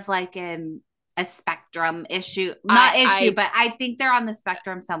bit of like a spectrum issue, but I think they're on the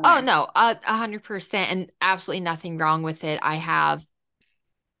spectrum somewhere. Oh no, 100%, and absolutely nothing wrong with it. I have,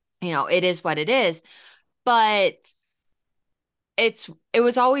 it is what it is. But it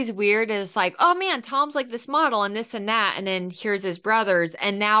was always weird. It's like, oh man, Tom's like this model and this and that, and then here's his brothers,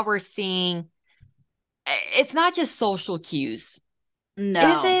 and now we're seeing it's not just social cues.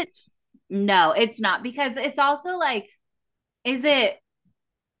 No. Is it? No, it's not, because it's also like, is it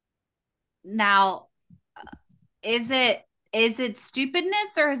now, is it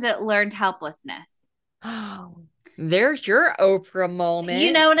stupidness or is it learned helplessness? Oh, there's your Oprah moment.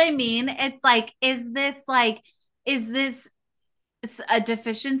 You know what I mean? It's like, is this a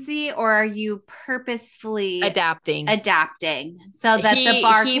deficiency, or are you purposefully adapting so that the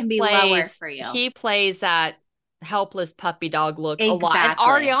bar can be lower for you? He plays that helpless puppy dog look a lot. And Exactly.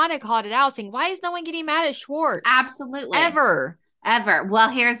 Ariana called it out, saying, why is no one getting mad at Schwartz? Absolutely. Ever. Well,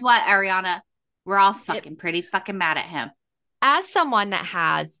 here's what, Ariana, we're all pretty fucking mad at him. As someone that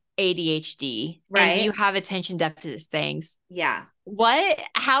has ADHD, right, and you have attention deficit things. Yeah.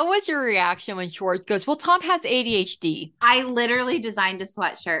 How was your reaction when Schwartz goes, well, Tom has ADHD? I literally designed a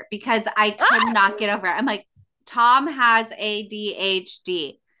sweatshirt because I could not get over it. I'm like, Tom has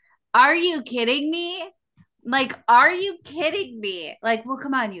ADHD. Are you kidding me? Like, are you kidding me? Like, well,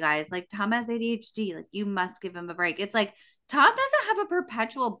 come on, you guys. Like, Tom has ADHD. Like, you must give him a break. It's like, Tom doesn't have a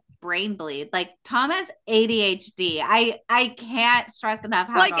perpetual brain bleed. Like, Tom has ADHD. I can't stress enough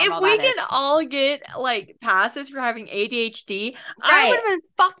how like, normal if we that can is. all get like passes for having ADHD, Right. I would have been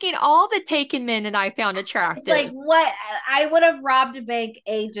fucking all the taken men that I found attractive. It's like, what? I would have robbed a bank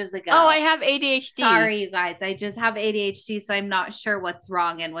ages ago. Oh, I have ADHD. Sorry, you guys. I just have ADHD, so I'm not sure what's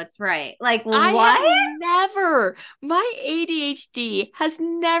wrong and what's right. Like, what? My ADHD has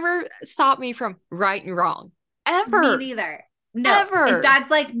never stopped me from right and wrong. Ever. Me neither. No, ever.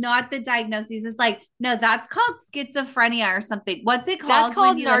 That's like not the diagnosis. It's like, no, that's called schizophrenia or something. What's it called? That's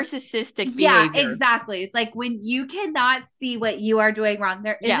called narcissistic behavior. Yeah, exactly. It's like when you cannot see what you are doing wrong.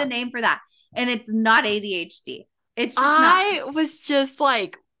 There is a name for that. And it's not ADHD. It's just I was just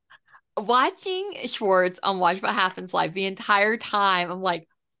like watching Schwartz on Watch What Happens Live the entire time. I'm like,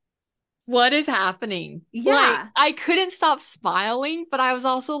 what is happening? Yeah. Like, I couldn't stop smiling, but I was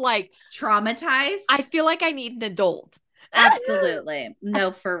also like traumatized. I feel like I need an adult. Absolutely.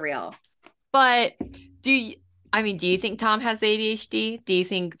 No, for real. But do you think Tom has ADHD? Do you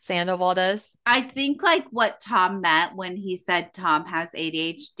think Sandoval does? I think like what Tom meant when he said Tom has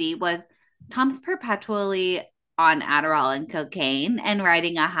ADHD was Tom's perpetually on Adderall and cocaine and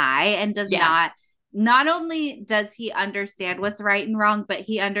riding a high, and does not only does he understand what's right and wrong, but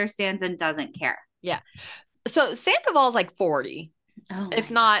he understands and doesn't care. Yeah. So Sandoval's like 40. Oh,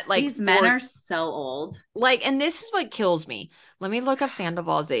 if not like these men are so old. Like, and this is what kills me. Let me look up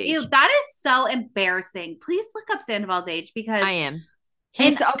Sandoval's age. Ew, that is so embarrassing. Please look up Sandoval's age, because I am.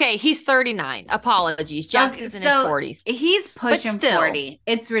 He's 39. Apologies. Jax is in his 40s. He's pushing 40.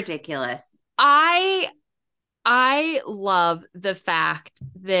 It's ridiculous. I love the fact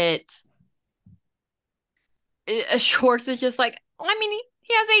that Schwartz is just like, I mean,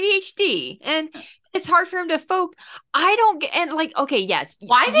 he has ADHD and it's hard for him to focus. I don't get, and like, okay, yes.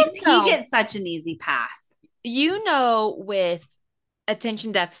 Why does he get such an easy pass? You know, with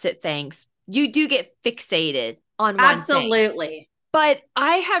attention deficit things, you do get fixated on one Absolutely. thing. But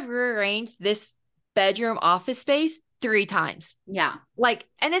I have rearranged this bedroom office space 3 times. Yeah. Like,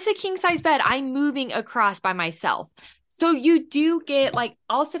 and it's a king size bed. I'm moving across by myself. So you do get like,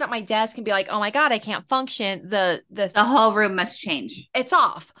 I'll sit at my desk and be like, oh my God, I can't function. The whole room must change. It's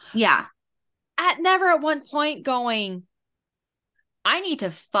off. Yeah. Never at one point going, I need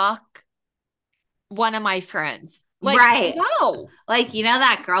to fuck one of my friends. Like, right. No. Like, you know,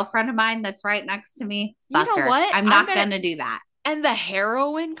 that girlfriend of mine that's right next to me? Fuck you know her. What? I'm not going to do that. And the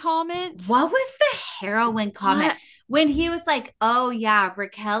heroin comment? What was the heroin comment? When he was like, oh yeah,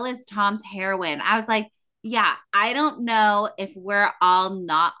 Raquel is Tom's heroine. I was like, yeah, I don't know if we're all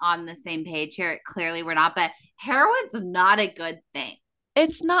not on the same page here. Clearly we're not, but heroin's not a good thing.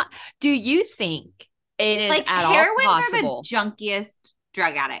 It's not. Do you think it is like at all heroines possible? Are the junkiest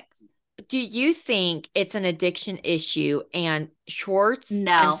drug addicts. Do you think it's an addiction issue and Schwartz?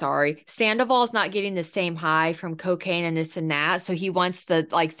 No. I'm sorry. Sandoval's not getting the same high from cocaine and this and that. So he wants the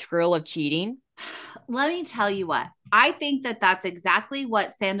like thrill of cheating. Let me tell you what. I think that that's exactly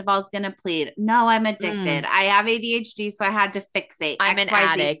what Sandoval's going to plead. No, I'm addicted. I have ADHD, so I had to fixate. I'm XYZ. An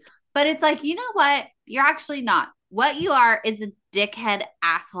addict. But it's like, you know what? You're actually not. What you are is a dickhead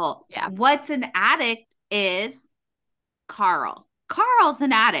asshole. Yeah. What's an addict is Carl. Carl's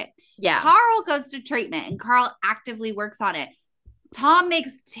an addict. Yeah. Carl goes to treatment and Carl actively works on it. Tom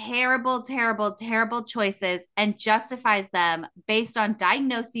makes terrible, terrible, terrible choices and justifies them based on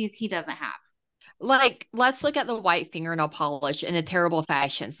diagnoses he doesn't have. Like, let's look at the white fingernail polish in a terrible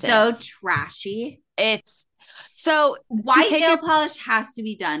fashion sense. So trashy. It's So white nail polish has to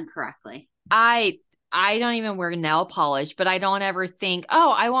be done correctly. I don't even wear nail polish, but I don't ever think,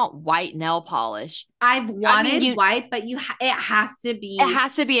 oh, I want white nail polish. I've wanted white, but it has to be. It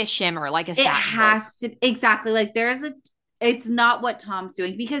has to be a shimmer, like a satin. It has to exactly like it's not what Tom's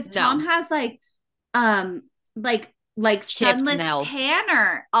doing because Tom has like sunless nails.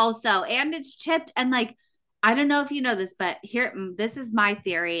 Tanner also, and it's chipped, and like I don't know if you know this, but this is my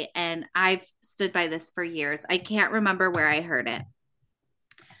theory, and I've stood by this for years. I can't remember where I heard it.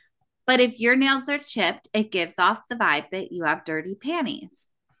 But if your nails are chipped, it gives off the vibe that you have dirty panties.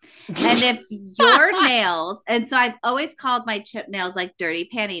 And if your nails, and so I've always called my chipped nails like dirty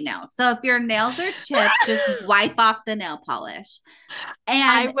panty nails. So if your nails are chipped, just wipe off the nail polish.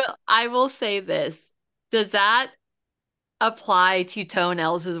 And I will say this. Does that apply to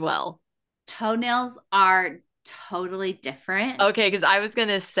toenails as well? Toenails are totally different. Okay, because I was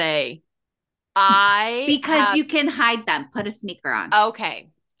gonna say you can hide them. Put a sneaker on. Okay.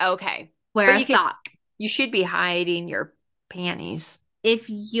 Wear a sock. You should be hiding your panties. If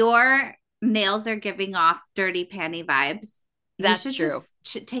your nails are giving off dirty panty vibes, that's you should true.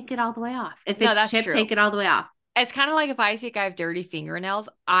 Just take it all the way off. If it's chipped, true. Take it all the way off. It's kind of like if I see a guy have dirty fingernails,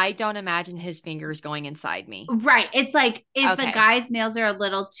 I don't imagine his fingers going inside me. Right. It's like if a guy's nails are a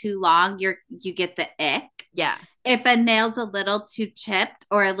little too long, you get the ick. Yeah. If a nail's a little too chipped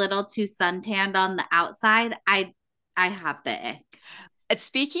or a little too suntanned on the outside, I have the ick.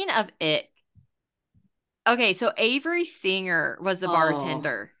 Speaking of ick, okay, so Avery Singer was the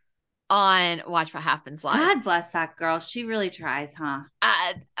bartender on Watch What Happens Live. God bless that girl. She really tries, huh?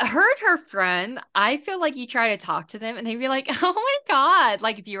 Her friend, I feel like you try to talk to them and they'd be like, oh my God.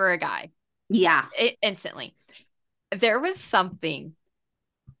 Like if you were a guy. Yeah. Instantly. There was something,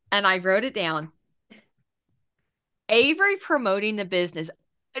 and I wrote it down. Avery promoting the business.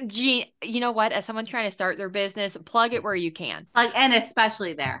 Gee, you know what? As someone trying to start their business, plug it where you can. And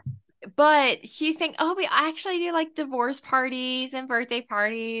especially there. But she's saying, oh, we actually do like divorce parties and birthday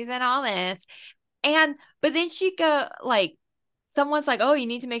parties and all this. But then someone's like, oh, you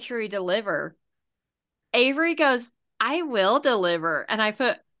need to make sure you deliver. Avery goes, I will deliver. And I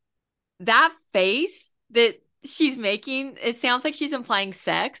put that face that she's making, it sounds like she's implying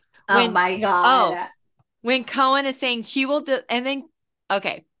sex. Oh my God. When Cohen is saying she will, and then,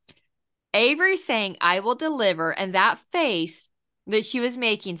 okay. Avery's saying, I will deliver. And that face that she was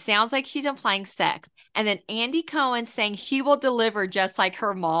making sounds like she's implying sex. And then Andy Cohen saying she will deliver just like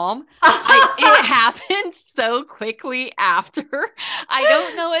her mom. It happened so quickly after. I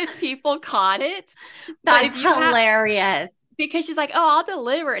don't know if people caught it. That's hilarious. Because she's like, oh, I'll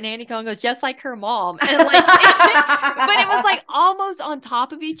deliver. And Andy Cohen goes, just like her mom. And but it was like almost on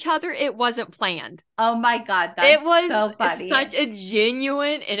top of each other. It wasn't planned. Oh my God. It was so funny. Such a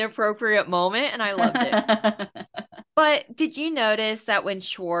genuine, inappropriate moment. And I loved it. But did you notice that when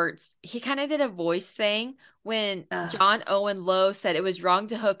Schwartz, he kind of did a voice thing when John Owen Lowe said it was wrong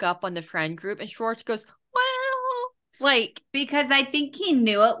to hook up on the friend group, and Schwartz goes, well, because I think he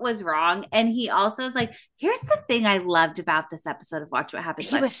knew it was wrong. And he also was like, here's the thing I loved about this episode of Watch What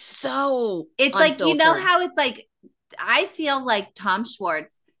Happens Live. He was so it's unfiltered. Like, you know how it's like, I feel like Tom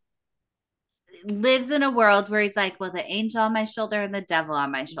Schwartz lives in a world where he's like, well, the angel on my shoulder and the devil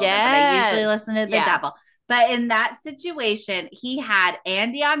on my shoulder. Yes. But I usually listen to the devil. But in that situation, he had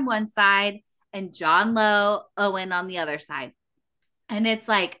Andy on one side and John Lowe Owen on the other side. And it's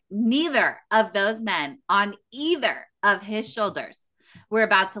like neither of those men on either of his shoulders were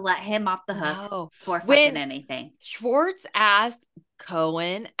about to let him off the hook for fucking anything. Schwartz asked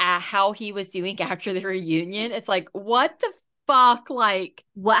Cohen how he was doing after the reunion. It's like, what the fuck? Like,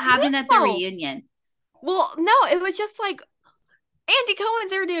 what happened at the reunion? Well, no, it was just like, Andy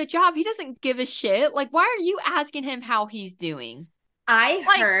Cohen's there to do a job. He doesn't give a shit. Like, why are you asking him how he's doing? I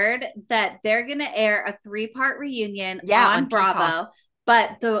heard that they're going to air a 3-part reunion on Bravo, Peacock.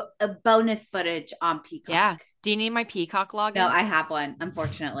 But the bonus footage on Peacock. Yeah. Do you need my Peacock login? No, I have one,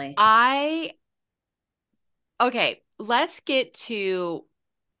 unfortunately. Okay, let's get to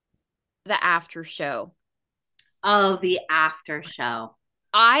the after show. Oh, the after show.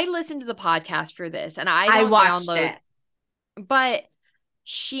 I listened to the podcast for this, and I watched it. But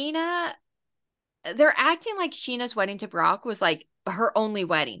Sheena, they're acting like Sheena's wedding to Brock was like her only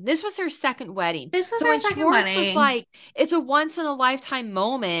wedding. This was her second wedding. This was her second wedding. Was like, it's a once in a lifetime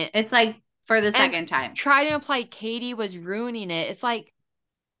moment. It's like for the second time. Try to imply Katie was ruining it. It's like,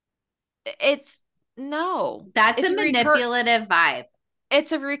 that's a manipulative vibe.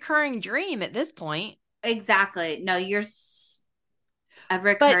 It's a recurring dream at this point. Exactly. No, a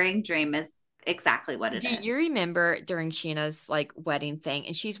recurring dream is exactly what it is. Do you remember during Sheena's like wedding thing,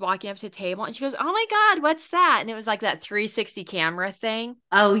 and she's walking up to the table and she goes, "Oh my God, what's that?" And it was like that 360 camera thing.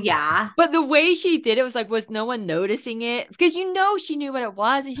 Oh yeah. But the way she did it was no one noticing it, because she knew what it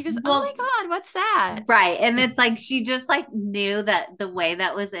was, and she goes, "Oh my God, what's that?" Right. And it's like she just like knew that the way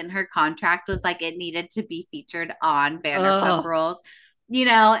that was in her contract was like it needed to be featured on Vanderpump Rules. You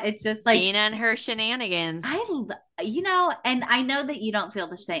know, it's just like Sheena and her shenanigans. And I know that you don't feel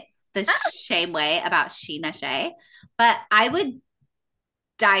the shame way about Sheena Shea, but I would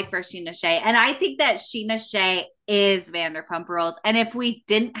die for Sheena Shea. And I think that Sheena Shea is Vanderpump Rules. And if we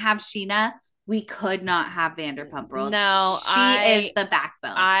didn't have Sheena, we could not have Vanderpump Rules. No, she is the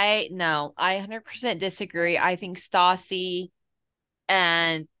backbone. I 100% disagree. I think Stassi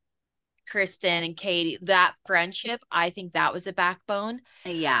and Kristen and Katie, that friendship, I think that was a backbone.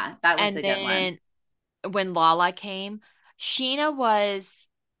 Yeah, that was a good one. When Lala came, Sheena was,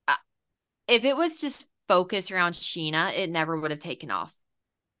 if it was just focused around Sheena, it never would have taken off.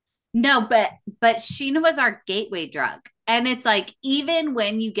 No, but Sheena was our gateway drug. And it's like, even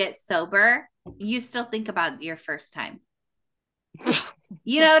when you get sober, you still think about your first time.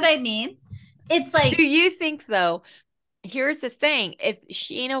 You know what I mean? It's like, do you think though, here's the thing, if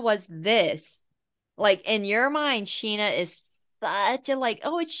Sheena was this, like in your mind, Sheena is such a like,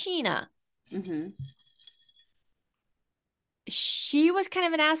 oh, it's Sheena. Mm-hmm. She was kind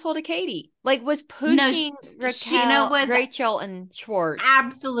of an asshole to Katie, like was pushing Rachel and Schwartz.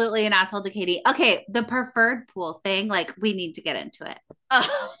 Absolutely an asshole to Katie. Okay, the preferred pool thing, like we need to get into it.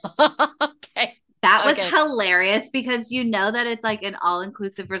 Okay. That was hilarious because you know that it's like an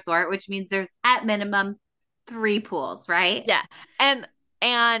all-inclusive resort, which means there's at minimum 3 pools, right? Yeah. And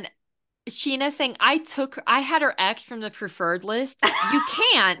Sheena saying, I had her ex from the preferred list. You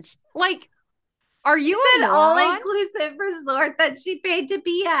can't. Like, are you an all-inclusive resort that she paid to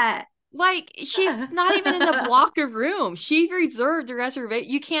be at? Like, she's not even in a block of room. She reserved the reservation.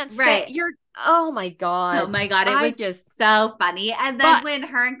 You can't say oh my God. Oh my God. It was just so funny. And then when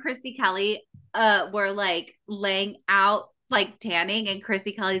her and Chrissy Kelly were like laying out, like tanning, and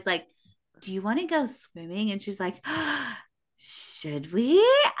Chrissy Kelly's like, do you want to go swimming? And she's like, should we?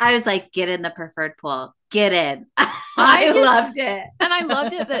 I was like, get in the preferred pool. Get in. I loved it. And I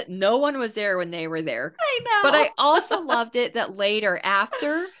loved it that no one was there when they were there. I know. But I also loved it that later,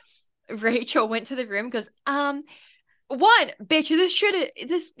 after Rachel went to the room, goes, bitch, this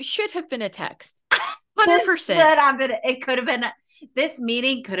should have been a text. 100%. It could have been, this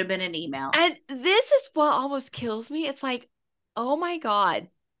meeting could have been an email. And this is what almost kills me. It's like, oh my God,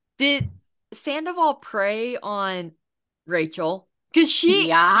 did Sandoval prey on Rachel? Because she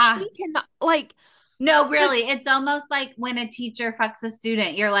cannot, like, no, really, it's almost like when a teacher fucks a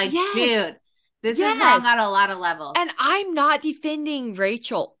student. You're like, dude, this is wrong on a lot of levels. And I'm not defending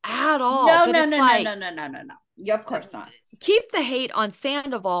Rachel at all. No. Yeah, of course not. Keep the hate on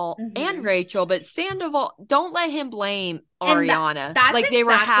Sandoval and Rachel, but Sandoval, don't let him blame Ariana. That's they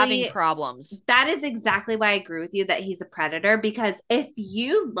were having problems. That is exactly why I agree with you that he's a predator. Because if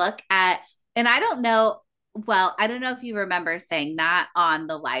you look at, and I don't know if you remember saying that on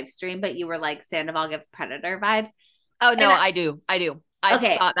the live stream, but you were like, Sandoval gives predator vibes. Oh, no, I do. I've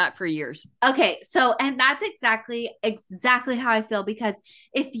thought that for years. Okay. So, and that's exactly how I feel, because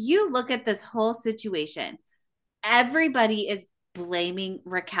if you look at this whole situation, everybody is blaming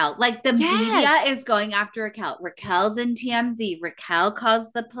Raquel. Like the media is going after Raquel. Raquel's in TMZ. Raquel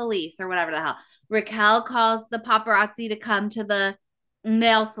calls the police or whatever the hell. Raquel calls the paparazzi to come to the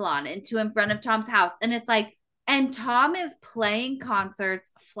nail salon and to in front of Tom's house. And it's like, and Tom is playing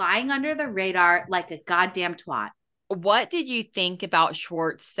concerts, flying under the radar like a goddamn twat. What did you think about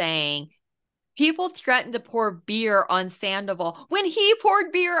Schwartz saying people threatened to pour beer on Sandoval when he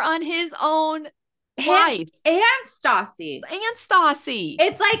poured beer on his own wife and Stassi?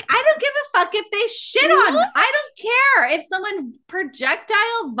 It's like, I don't give a fuck if they shit on. I don't care if someone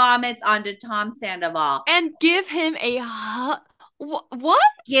projectile vomits onto Tom Sandoval and give him a hug. What?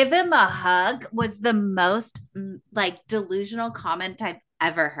 Give him a hug was the most like delusional comment I've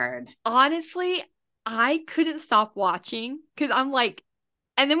ever heard. Honestly, I couldn't stop watching because I'm like,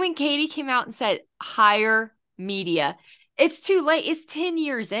 and then when Katie came out and said, hire media, it's too late. It's 10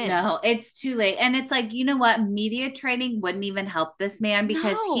 years in. No, it's too late. And it's like, you know what? Media training wouldn't even help this man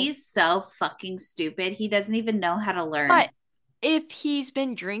because he's so fucking stupid. He doesn't even know how to learn. But if he's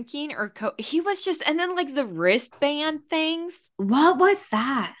been drinking or he was just, and then like the wristband things. What was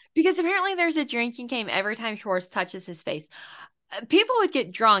that? Because apparently there's a drinking game every time Schwartz touches his face. People would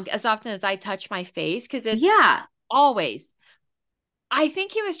get drunk as often as I touch my face because it's always. I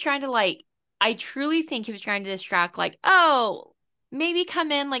think he was trying to I truly think he was trying to distract, like, oh, maybe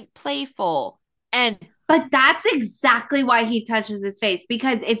come in like playful. But that's exactly why he touches his face.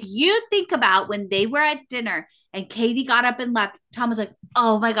 Because if you think about when they were at dinner and Katie got up and left, Tom was like,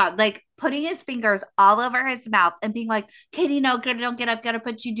 oh my God, like putting his fingers all over his mouth and being like, Katie, no, don't get up,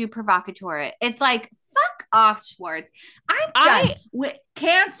 put you do provocateur. It's like, fuck off, Schwartz. I'm done.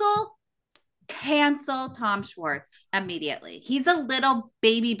 Cancel Tom Schwartz immediately. He's a little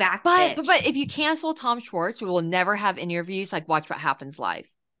baby back bitch. But if you cancel Tom Schwartz, we will never have interviews like Watch What Happens Live.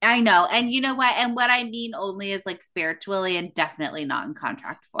 I know. And you know what? And what I mean only is like spiritually and definitely not in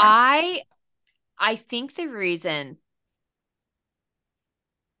contract form. I think the reason.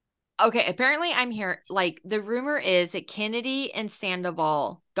 Okay, apparently I'm here. Like the rumor is that Kennedy and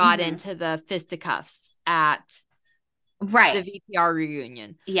Sandoval got into the fisticuffs at the VPR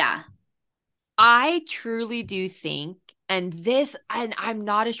reunion. Yeah. I truly do think, and I'm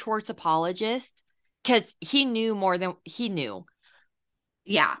not a Schwartz apologist because he knew more than he knew.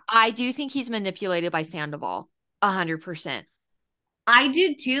 Yeah. I do think he's manipulated by Sandoval 100%. I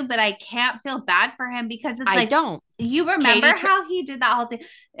do too, but I can't feel bad for him because it's I don't. You remember how he did that whole thing?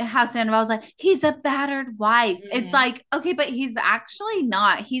 How Sandoval was like, he's a battered wife. It's like, okay, but he's actually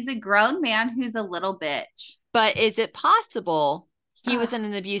not. He's a grown man who's a little bitch. But is it possible he was in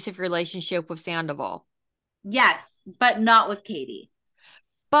an abusive relationship with Sandoval? Yes, but not with Katie.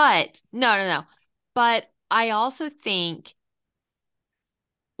 But no. But I also think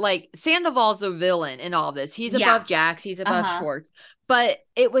like Sandoval's a villain in all this. He's above Jax. He's above Schwartz. But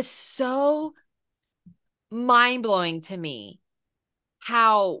it was so mind-blowing to me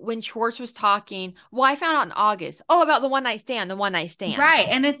how when Schwartz was talking, I found out in August, about the one-night stand. Right.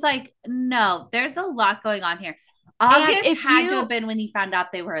 And it's like, no, there's a lot going on here. August had to have been when he found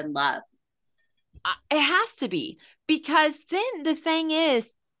out they were in love. It has to be. Because then the thing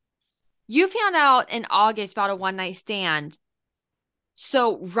is, you found out in August about a one-night stand.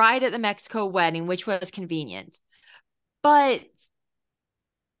 So right at the Mexico wedding, which was convenient. But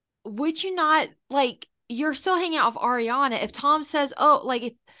would you not, like, you're still hanging out with Ariana. If Tom says,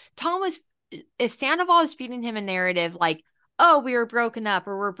 if Sandoval was feeding him a narrative like, we were broken up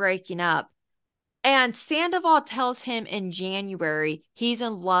or we're breaking up. And Sandoval tells him in January he's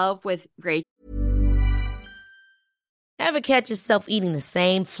in love with Rachel. Ever catch yourself eating the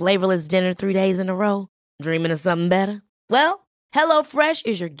same flavorless dinner 3 days in a row? Dreaming of something better? Well, HelloFresh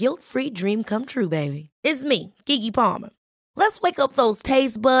is your guilt-free dream come true, baby. It's me, Keke Palmer. Let's wake up those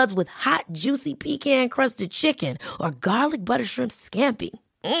taste buds with hot, juicy pecan-crusted chicken or garlic butter shrimp scampi.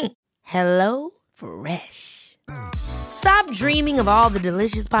 Hello Fresh. Stop dreaming of all the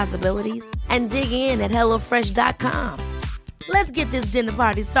delicious possibilities and dig in at HelloFresh.com. Let's get this dinner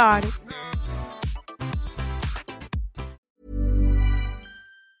party started.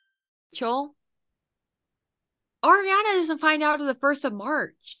 Rachel, Ariana doesn't find out until the 1st of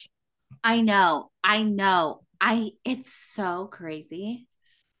March. I know. It's so crazy.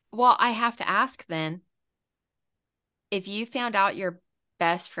 Well, I have to ask then, if you found out your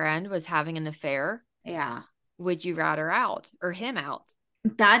best friend was having an affair, would you rat her out or him out?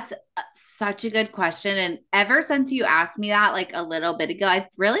 That's such a good question. And ever since you asked me that like a little bit ago, I've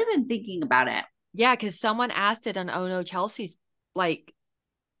really been thinking about it. Yeah, because someone asked it on Oh No Chelsea's like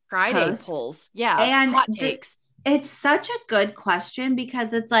Friday polls. Yeah, and hot takes. It's such a good question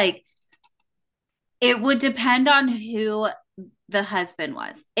because it's like, it would depend on who the husband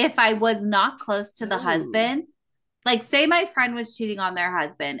was. If I was not close to the husband, like say my friend was cheating on their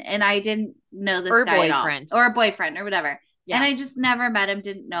husband and I didn't know this guy at all. Or a boyfriend or whatever. Yeah. And I just never met him,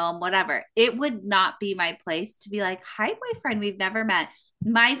 didn't know him, whatever. It would not be my place to be like, hi, boyfriend, we've never met.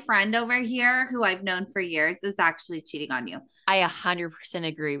 My friend over here, who I've known for years, is actually cheating on you. I 100%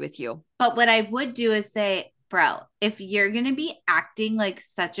 agree with you. But what I would do is say, bro, if you're going to be acting like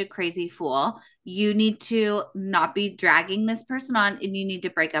such a crazy fool, you need to not be dragging this person on and you need to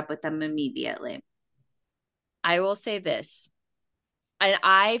break up with them immediately. I will say this. And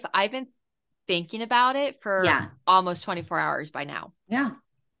I've been thinking about it for almost 24 hours by now. Yeah.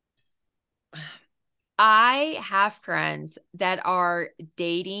 I have friends that are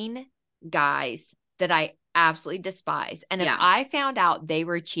dating guys that I absolutely despise. And if I found out they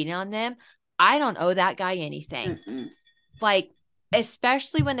were cheating on them, I don't owe that guy anything. Like,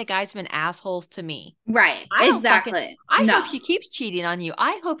 especially when the guy's been assholes to me. Right. Exactly. I hope she keeps cheating on you.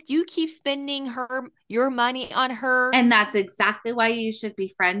 I hope you keep spending your money on her. And that's exactly why you should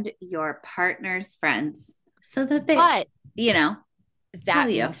befriend your partner's friends. So that they, that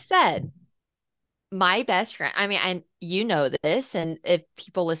being said, my best friend, I mean, and you know this, and if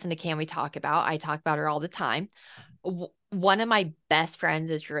people listen to Can We Talk About, I talk about her all the time. One of my best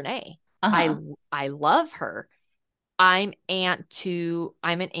friends is Renee. I love her. I'm an aunt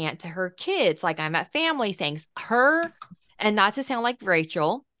to her kids. Like I'm at family things. And not to sound like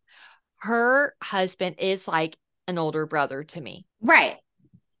Rachel, her husband is like an older brother to me. Right.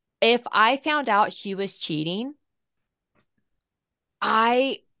 If I found out she was cheating,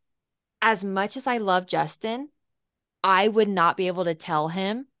 as much as I love Justin, I would not be able to tell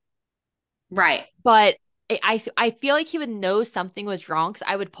him. Right. But I feel like he would know something was wrong because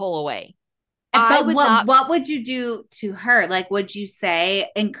I would pull away. But what would you do to her? Like, would you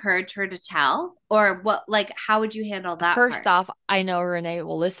encourage her to tell? Or what, like, how would you handle that First part? off, I know Renee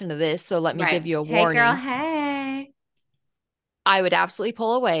will listen to this, so let me Right. give you a Hey, warning. girl, hey. I would absolutely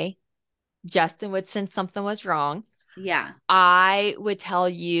pull away. Justin would sense something was wrong. Yeah. I would tell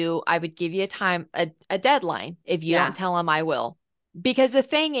you, I would give you a deadline. If you don't tell him, I will. Because the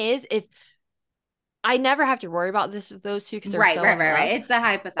thing is, if I never have to worry about this with those two because they're so in love. It's a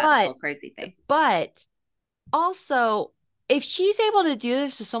hypothetical crazy thing. But also, if she's able to do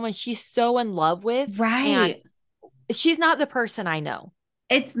this to someone she's so in love with, and she's not the person I know.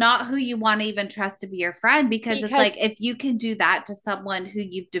 It's not who you want to even trust to be your friend because it's like, if you can do that to someone who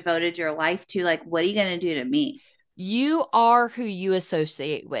you've devoted your life to, like, what are you going to do to me? You are who you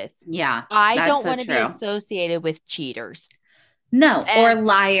associate with. Yeah. I don't want to be associated with cheaters. No, or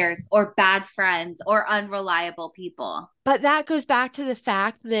liars or bad friends or unreliable people. But that goes back to the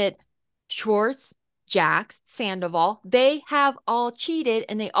fact that Schwartz, Jax, Sandoval, they have all cheated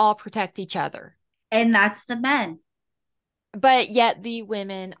and they all protect each other. And that's the men. But yet the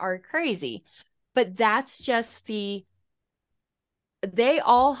women are crazy. But that's just they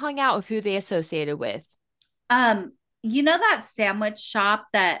all hung out with who they associated with. You know that sandwich shop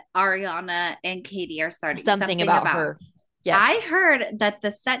that Ariana and Katie are starting? Something about her. Yes. I heard that the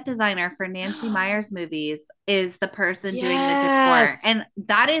set designer for Nancy Meyers movies is the person doing the decor. And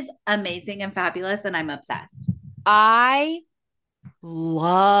that is amazing and fabulous. And I'm obsessed. I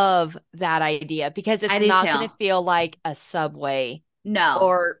love that idea because it's not going to feel like a Subway.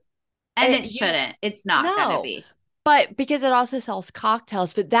 No. And it shouldn't. It's not going to be. But because it also sells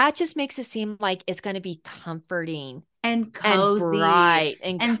cocktails, but that just makes it seem like it's going to be comforting and cozy and bright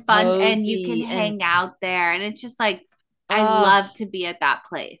and fun. And you can hang out there. And it's just like, I love to be at that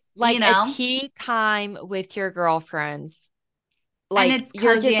place. Like, you know? A tea time with your girlfriends. Like, and it's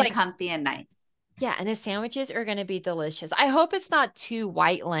cozy and comfy and nice. Yeah. And the sandwiches are going to be delicious. I hope it's not too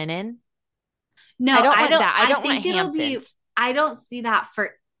white linen. No, I don't want that. I don't think it'll be, I don't see that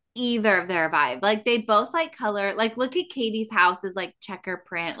for either of their vibe. Like, they both like color. Like, look at Katie's house is like checker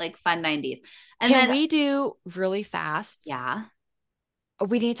print, like fun 90s. And Can we do really fast? Yeah.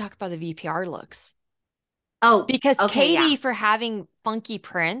 We need to talk about the VPR looks. Oh, because Katie, for having funky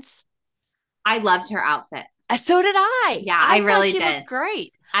prints, I loved her outfit. So did I. Yeah, I really did. She looked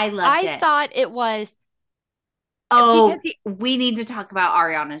great. I loved it. I thought it was. Oh, we need to talk about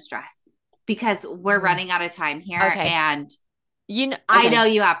Ariana's dress because we're running out of time here, and I know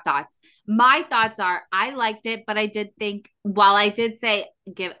you have thoughts. My thoughts are, I liked it, but I did think, while I did say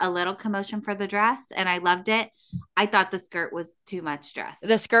give a little commotion for the dress and I loved it, I thought the skirt was too much dress.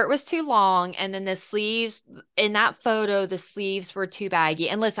 The skirt was too long, and then the sleeves, in that photo, the sleeves were too baggy.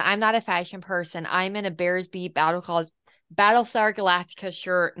 And listen, I'm not a fashion person. I'm in a Bearsby Battlestar Galactica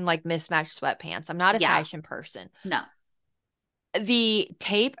shirt and like mismatched sweatpants. I'm not a fashion person. No. The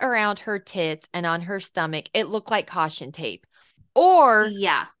tape around her tits and on her stomach, it looked like caution tape. Or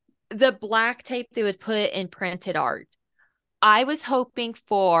the black tape they would put in printed art. I was hoping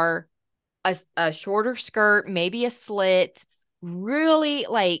for a shorter skirt, maybe a slit. Really,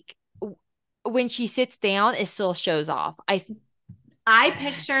 like, when she sits down, it still shows off. I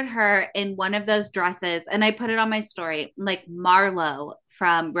pictured her in one of those dresses, and I put it on my story, like Marlo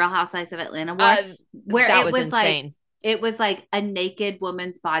from Real Housewives of Atlanta, where it was insane. Like, it was like a naked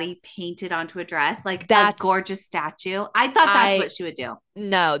woman's body painted onto a dress, like a gorgeous statue. I thought that's what she would do.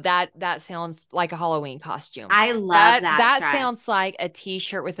 No, that sounds like a Halloween costume. I love that. That dress. sounds like a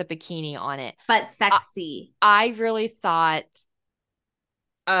t-shirt with a bikini on it, but sexy. I really thought,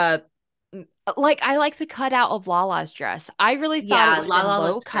 like, I like the cutout of Lala's dress. I really thought it was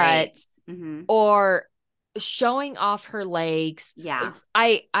low cut or showing off her legs. Yeah,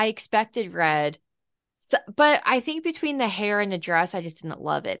 I expected red. So, but I think between the hair and the dress, I just didn't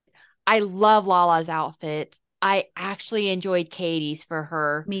love it. I love Lala's outfit. I actually enjoyed Katie's for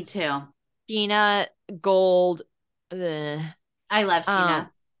her. Me too. Sheena, gold. I love Sheena.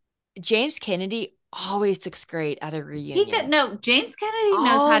 James Kennedy always looks great at a reunion. James Kennedy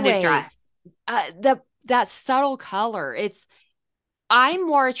knows how to dress. That subtle color. I'm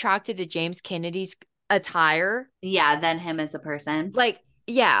more attracted to James Kennedy's attire. Yeah, than him as a person. Like,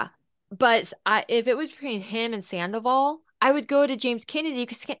 yeah. But if it was between him and Sandoval, I would go to James Kennedy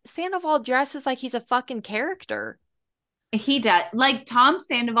because Sandoval dresses like he's a fucking character. He does. Like Tom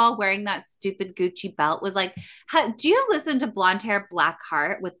Sandoval wearing that stupid Gucci belt was like, do you listen to Blonde Hair Black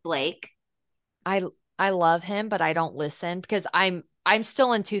Heart with Blake? I love him, but I don't listen because I'm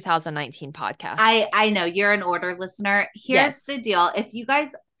still in 2019 podcast. I know you're an order listener. Here's the deal. If you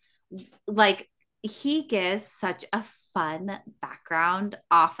guys like, he gives such a fun background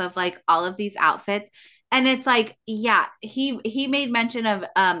off of like all of these outfits. And it's like, yeah, he made mention of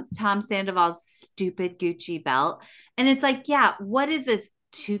Tom Sandoval's stupid Gucci belt. And it's like, yeah, what is this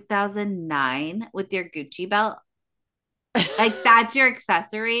 2009 with your Gucci belt? Like that's your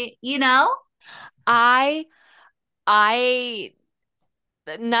accessory, you know? I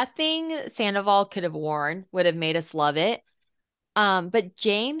nothing Sandoval could have worn would have made us love it. But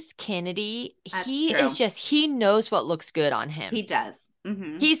James Kennedy, he knows what looks good on him. He does.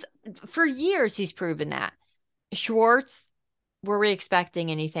 Mm-hmm. He's for years he's proven that. Schwartz, were we expecting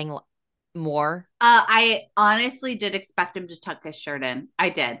anything more? I honestly did expect him to tuck his shirt in. I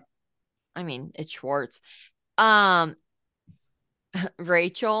did. I mean, it's Schwartz.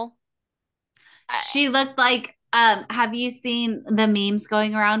 Rachel, she looked like have you seen the memes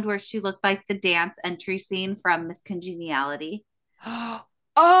going around where she looked like the dance entry scene from Miss Congeniality? Oh,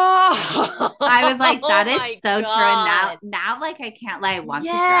 I was like, that is so true. And now, like, I can't lie. I want the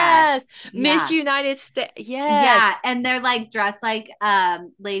dress. Miss United States. Yes. Yeah. And they're like dressed like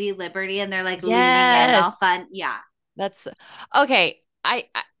Lady Liberty and they're like leaning in all fun. Yeah. That's okay.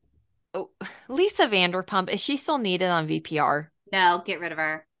 Lisa Vanderpump, is she still needed on VPR? No, get rid of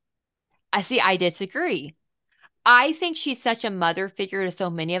her. I disagree. I think she's such a mother figure to so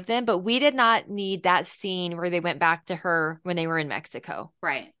many of them, but we did not need that scene where they went back to her when they were in Mexico.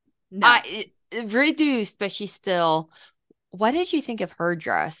 Right. No. Reduced, but she's still. What did you think of her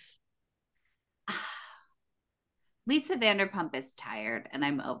dress? Lisa Vanderpump is tired and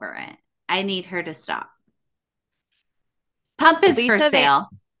I'm over it. I need her to stop. Pump is for sale.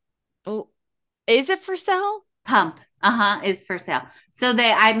 Is it for sale? Pump. Is for sale. So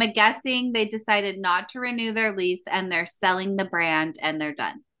I'm guessing they decided not to renew their lease and they're selling the brand and they're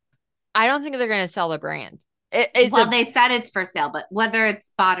done. I don't think they're going to sell the brand. They said it's for sale, but whether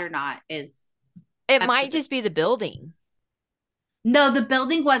it's bought or not is. It might just be the building. No, the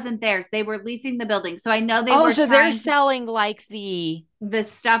building wasn't theirs. They were leasing the building. So I know they were. So they're selling like the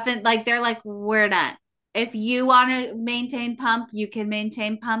stuff and like they're like, we're done. If you want to maintain Pump, you can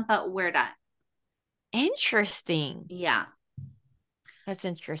maintain Pump, but we're done. Interesting. Yeah. That's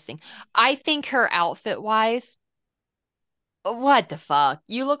interesting. I think her outfit wise, what the fuck?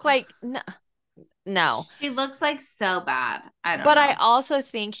 You look like no. She looks like so bad. I don't know. But I also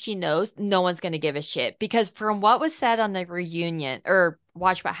think she knows no one's going to give a shit because from what was said on the reunion or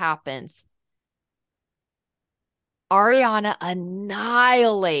Watch What Happens, Ariana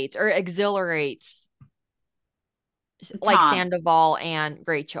annihilates or exhilarates like Sandoval and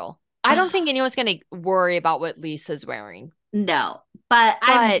Rachel. I don't think anyone's going to worry about what Lisa's wearing. No, but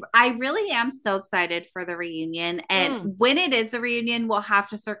I really am so excited for the reunion. And when it is the reunion, we'll have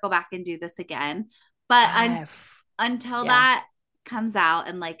to circle back and do this again. But until that comes out,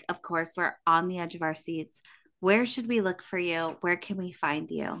 and like, of course, we're on the edge of our seats. Where should we look for you? Where can we find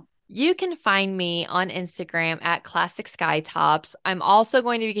you? You can find me on Instagram at Classic Skytops. I'm also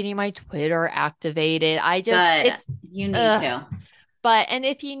going to be getting my Twitter activated. You need to. And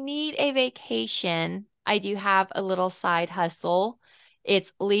if you need a vacation, I do have a little side hustle.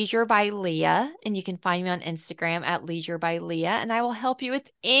 It's Leisure by Leah, and you can find me on Instagram at Leisure by Leah, and I will help you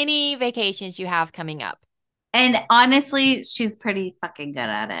with any vacations you have coming up. And honestly, she's pretty fucking good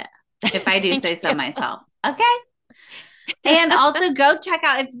at it, if I do say so myself. Okay. And also go check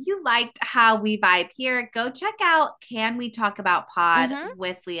out, if you liked how we vibe here, go check out Can We Talk About Pod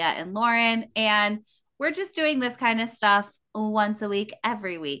with Leah and Lauren. And we're just doing this kind of stuff once a week,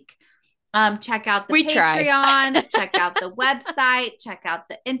 every week. Check out the Patreon, check out the website, check out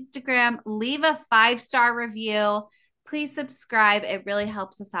the Instagram, leave a 5-star review. Please subscribe. It really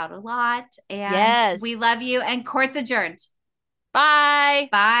helps us out a lot. And we love you. And court's adjourned. Bye.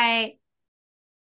 Bye.